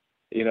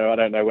 I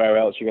don't know where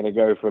else you're going to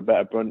go for a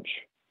better brunch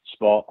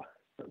spot.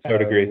 I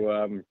would agree.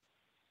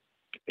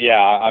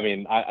 I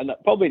mean,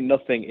 probably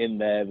nothing in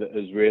there that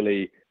has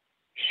really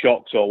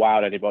shocked or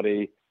wowed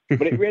anybody,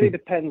 but it really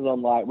depends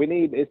on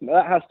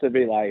that has to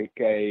be like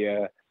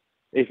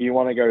if you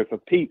want to go for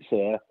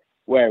pizza,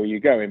 where are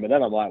you going? But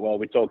then I'm like, well,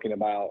 we're talking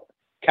about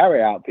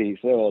carry out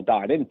pizza or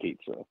dine in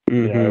pizza,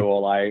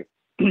 or like,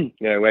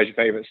 where's your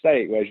favorite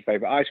steak? Where's your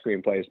favorite ice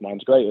cream place?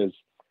 Mine's Grater's,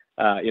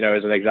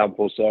 as an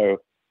example.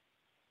 So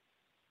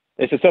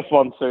it's a tough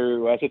one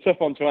to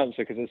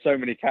answer because there's so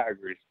many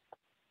categories.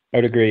 I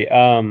would agree.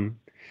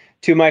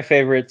 Two of my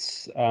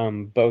favorites,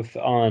 both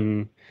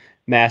on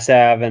Mass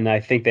Ave, and I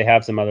think they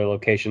have some other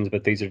locations,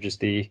 but these are just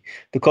the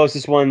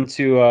closest one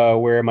to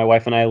where my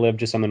wife and I live,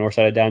 just on the north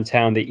side of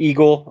downtown. The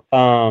Eagle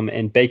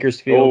in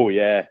Bakersfield. Oh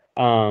yeah.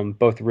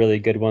 Both really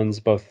good ones.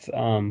 Both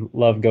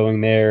love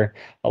going there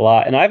a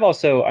lot. And I've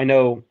also, I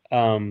know,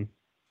 I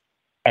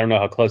don't know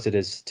how close it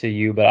is to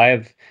you, but I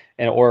have,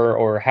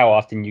 or how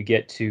often you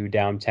get to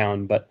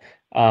downtown, but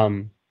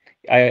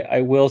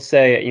I will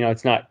say,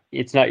 it's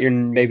not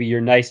maybe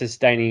your nicest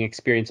dining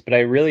experience, but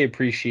I really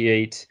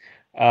appreciate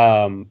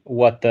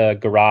what the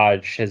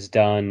garage has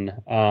done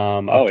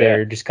up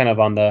there, just kind of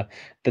on the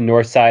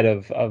north side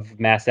of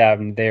Mass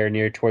Ave there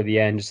near toward the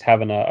end, just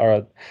having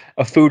a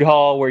food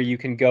hall where you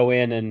can go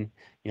in and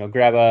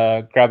grab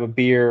a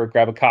beer, or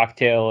grab a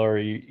cocktail, or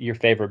your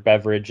favorite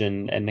beverage,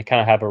 and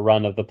kind of have a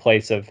run of the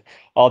place of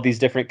all these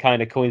different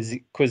kind of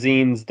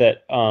cuisines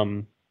that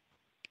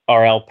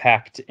are all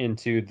packed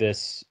into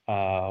this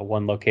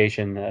one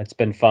location. It's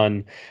been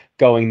fun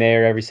going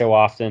there every so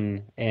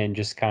often and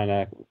just kind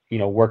of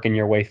working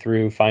your way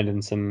through,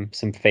 finding some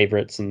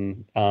favorites,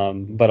 and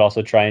but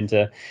also trying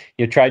to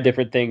try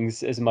different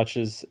things as much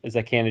as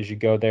I can as you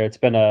go there. It's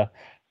been a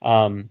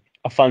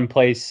fun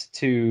place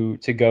to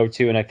go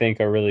to, and I think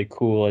a really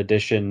cool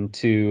addition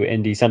to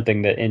Indy,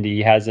 something that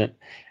Indy hasn't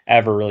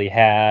ever really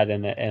had,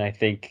 and I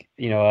think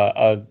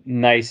a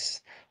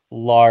nice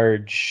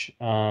large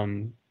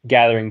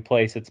gathering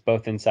place that's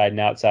both inside and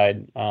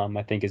outside,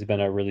 I think has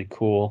been a really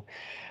cool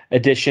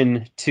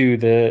addition to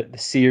the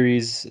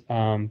series.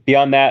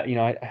 Beyond that,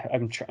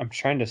 I'm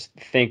trying to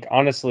think.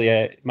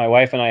 Honestly, my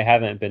wife and I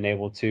haven't been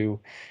able to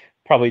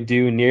probably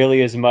do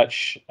nearly as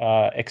much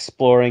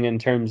exploring in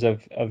terms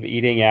of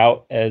eating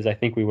out as I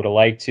think we would have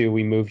liked to.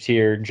 We moved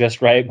here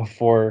just right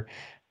before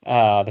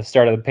the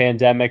start of the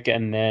pandemic,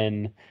 and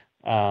then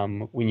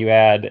when you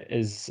add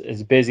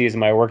as busy as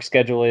my work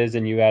schedule is,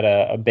 and you add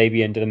a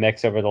baby into the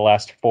mix over the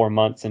last 4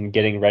 months, and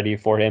getting ready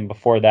for him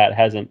before that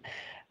hasn't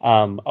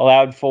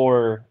allowed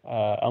for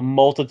a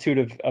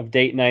multitude of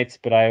date nights.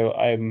 But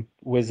I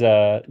was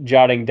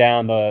jotting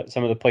down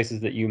some of the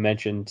places that you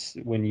mentioned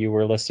when you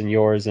were listing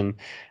yours, and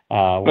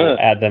we'll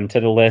add them to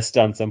the list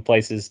on some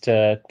places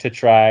to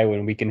try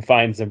when we can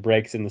find some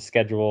breaks in the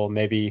schedule,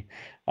 maybe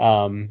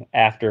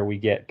after we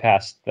get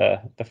past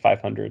the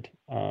 500.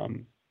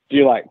 Do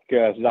you like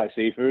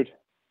seafood?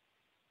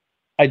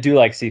 I do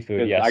like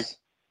seafood, yes.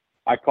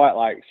 I quite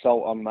like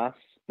salt en masse.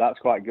 That's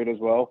quite good as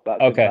well.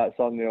 That's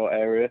on your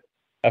area.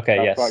 Okay,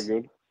 that's yes. Quite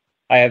good.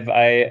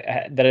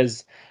 That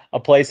is a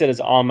place that is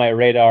on my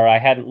radar. I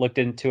hadn't looked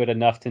into it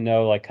enough to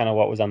know like kind of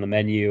what was on the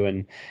menu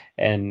and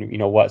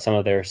what some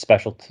of their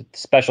special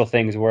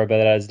things were, but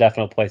that is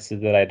definitely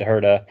places that I'd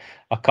heard a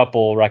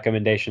couple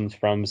recommendations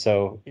from.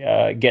 So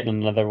getting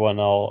another one,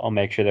 I'll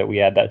make sure that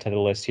we add that to the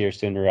list here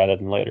sooner rather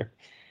than later.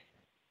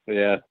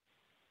 Yeah.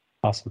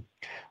 Awesome.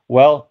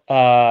 Well,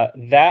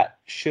 that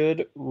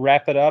should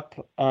wrap it up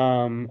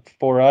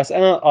for us.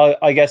 And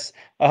I guess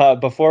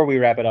before we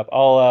wrap it up,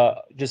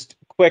 I'll just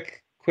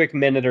quick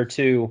minute or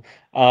two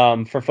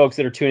for folks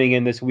that are tuning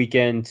in this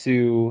weekend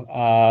to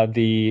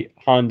the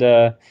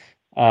Honda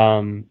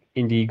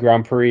Indy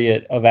Grand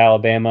Prix of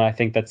Alabama. I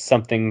think that's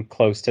something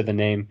close to the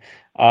name.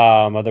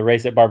 Of the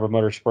race at Barber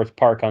Motorsports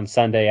Park on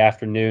Sunday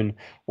afternoon.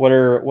 What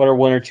are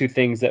one or two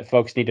things that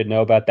folks need to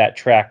know about that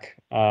track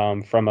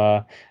from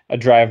a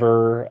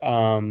driver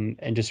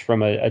and just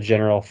from a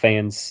general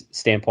fan's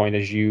standpoint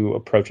as you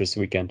approach this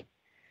weekend?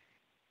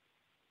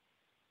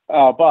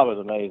 Barber's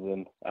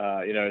amazing.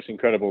 It's an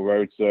incredible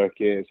road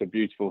circuit. It's a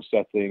beautiful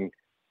setting.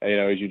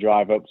 As you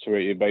drive up to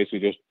it, it basically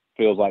just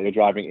feels like you're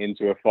driving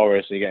into a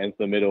forest. And you get into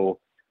the middle,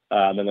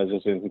 and then there's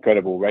this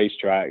incredible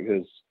racetrack.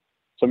 There's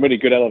some really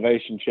good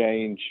elevation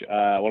change.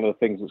 One of the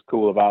things that's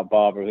cool about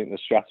Barber, I think the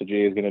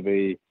strategy is going to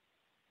be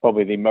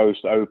probably the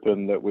most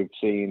open that we've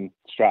seen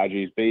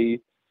strategies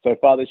be so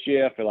far this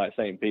year. I feel like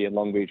St. Pete and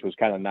Long Beach was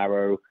kind of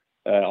narrow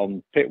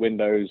on pit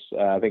windows.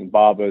 I think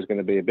Barber is going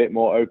to be a bit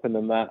more open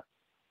than that.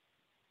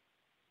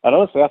 And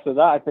honestly, after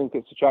that, I think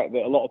it's a track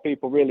that a lot of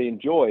people really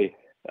enjoy.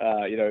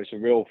 It's a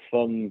real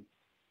fun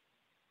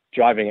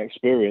driving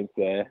experience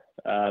there.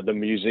 The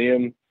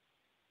museum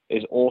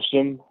is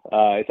awesome.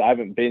 I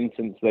haven't been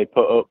since they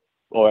put up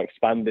or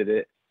expanded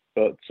it,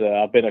 but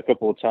I've been a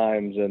couple of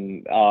times,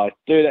 and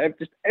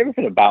just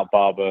everything about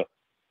Barber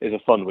is a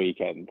fun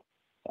weekend.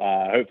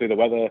 Hopefully the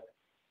weather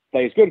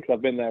stays good, because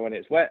I've been there when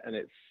it's wet, and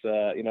it's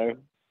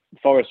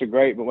forests are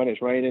great, but when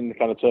it's raining, they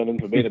kind of turn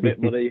into being a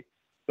bit muddy.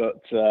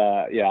 But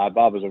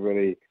Barber's a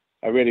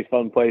really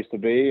fun place to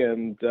be,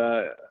 and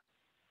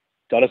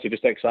honestly,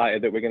 just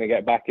excited that we're going to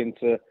get back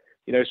into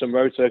some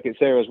road circuits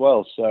here as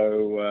well.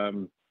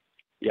 So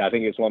I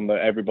think it's one that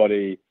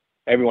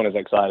everyone is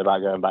excited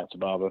about going back to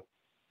Barber.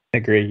 I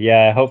agree.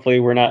 Yeah, hopefully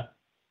we're not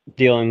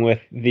dealing with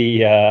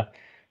the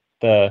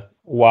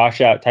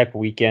washout type of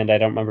weekend. I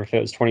don't remember if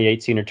it was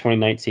 2018 or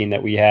 2019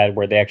 that we had,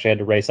 where they actually had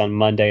to race on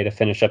Monday to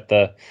finish up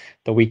the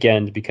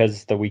weekend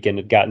because the weekend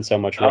had gotten so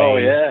much rain. Oh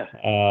yeah.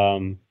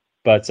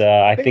 But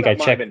I think I checked.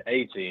 Might have been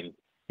 18.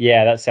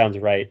 Yeah, that sounds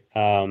right.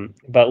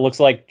 But it looks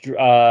like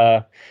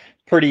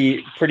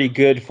pretty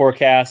good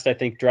forecast. I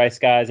think dry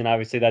skies, and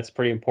obviously that's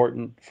pretty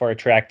important for a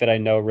track that I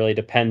know really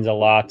depends a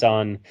lot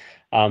on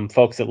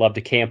folks that love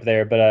to camp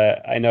there.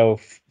 But I know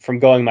from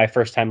going my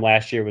first time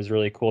last year, was a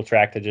really cool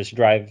track to just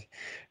drive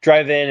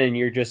in, and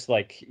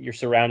you're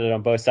surrounded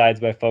on both sides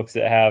by folks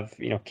that have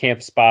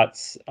camp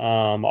spots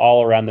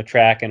all around the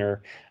track, and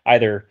are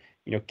either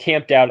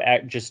camped out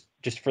at just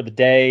for the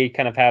day,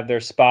 kind of have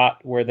their spot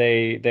where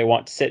they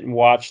want to sit and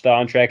watch the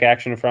on-track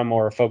action from,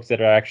 or folks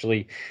that are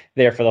actually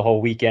there for the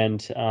whole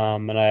weekend.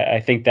 And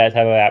I think that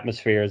type of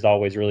atmosphere is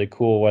always really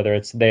cool, whether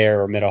it's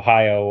there or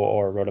Mid-Ohio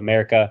or Road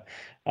America,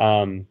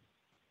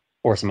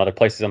 or some other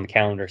places on the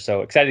calendar.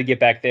 So excited to get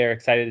back there.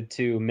 Excited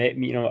to,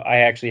 I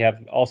actually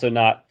have also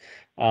not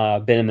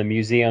been in the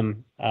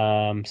museum.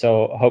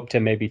 So hope to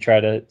maybe try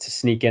to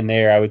sneak in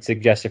there. I would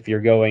suggest, if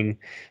you're going,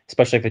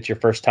 especially if it's your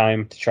first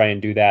time, to try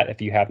and do that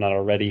if you have not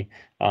already.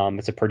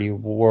 It's a pretty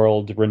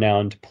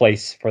world-renowned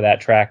place for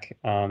that track,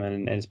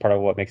 and it's part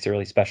of what makes it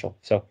really special.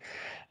 So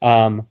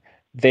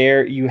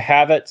there you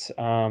have it.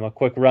 A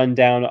quick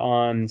rundown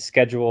on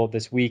schedule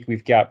this week.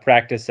 We've got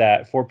practice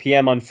at 4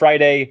 p.m. on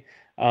Friday.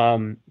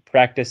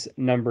 Practice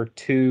number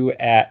 2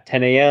 at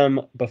 10 a.m.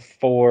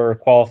 before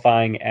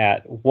qualifying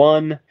at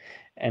 1.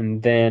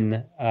 And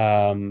then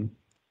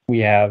we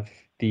have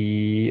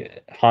the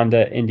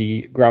Honda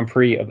Indy Grand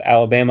Prix of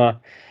Alabama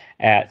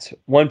at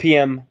 1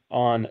 p.m.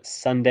 on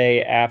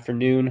Sunday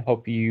afternoon.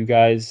 Hope you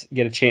guys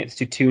get a chance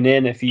to tune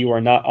in if you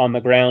are not on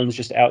the grounds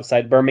just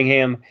outside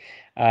Birmingham.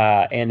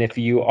 And if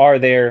you are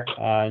there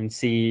and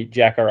see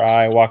Jack or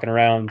I walking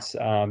around,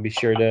 be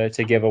sure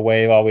to give a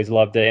wave. Always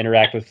love to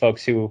interact with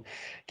folks who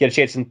get a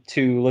chance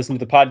to listen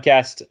to the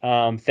podcast.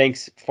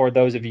 Thanks for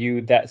those of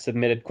you that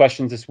submitted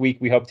questions this week.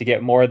 We hope to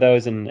get more of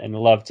those and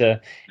love to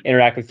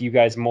interact with you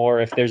guys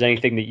more. If there's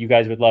anything that you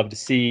guys would love to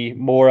see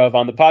more of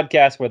on the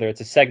podcast, whether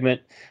it's a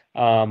segment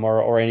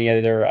or any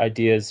other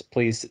ideas,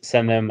 please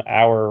send them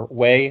our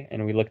way.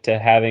 And we look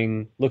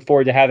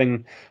forward to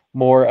having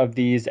more of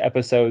these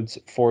episodes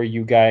for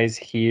you guys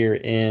here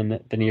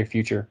in the near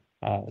future.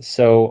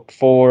 So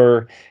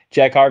for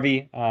Jack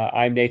Harvey,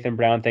 I'm Nathan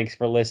Brown. Thanks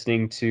for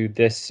listening to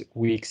this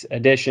week's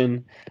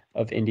edition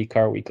of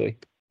IndyCar Weekly.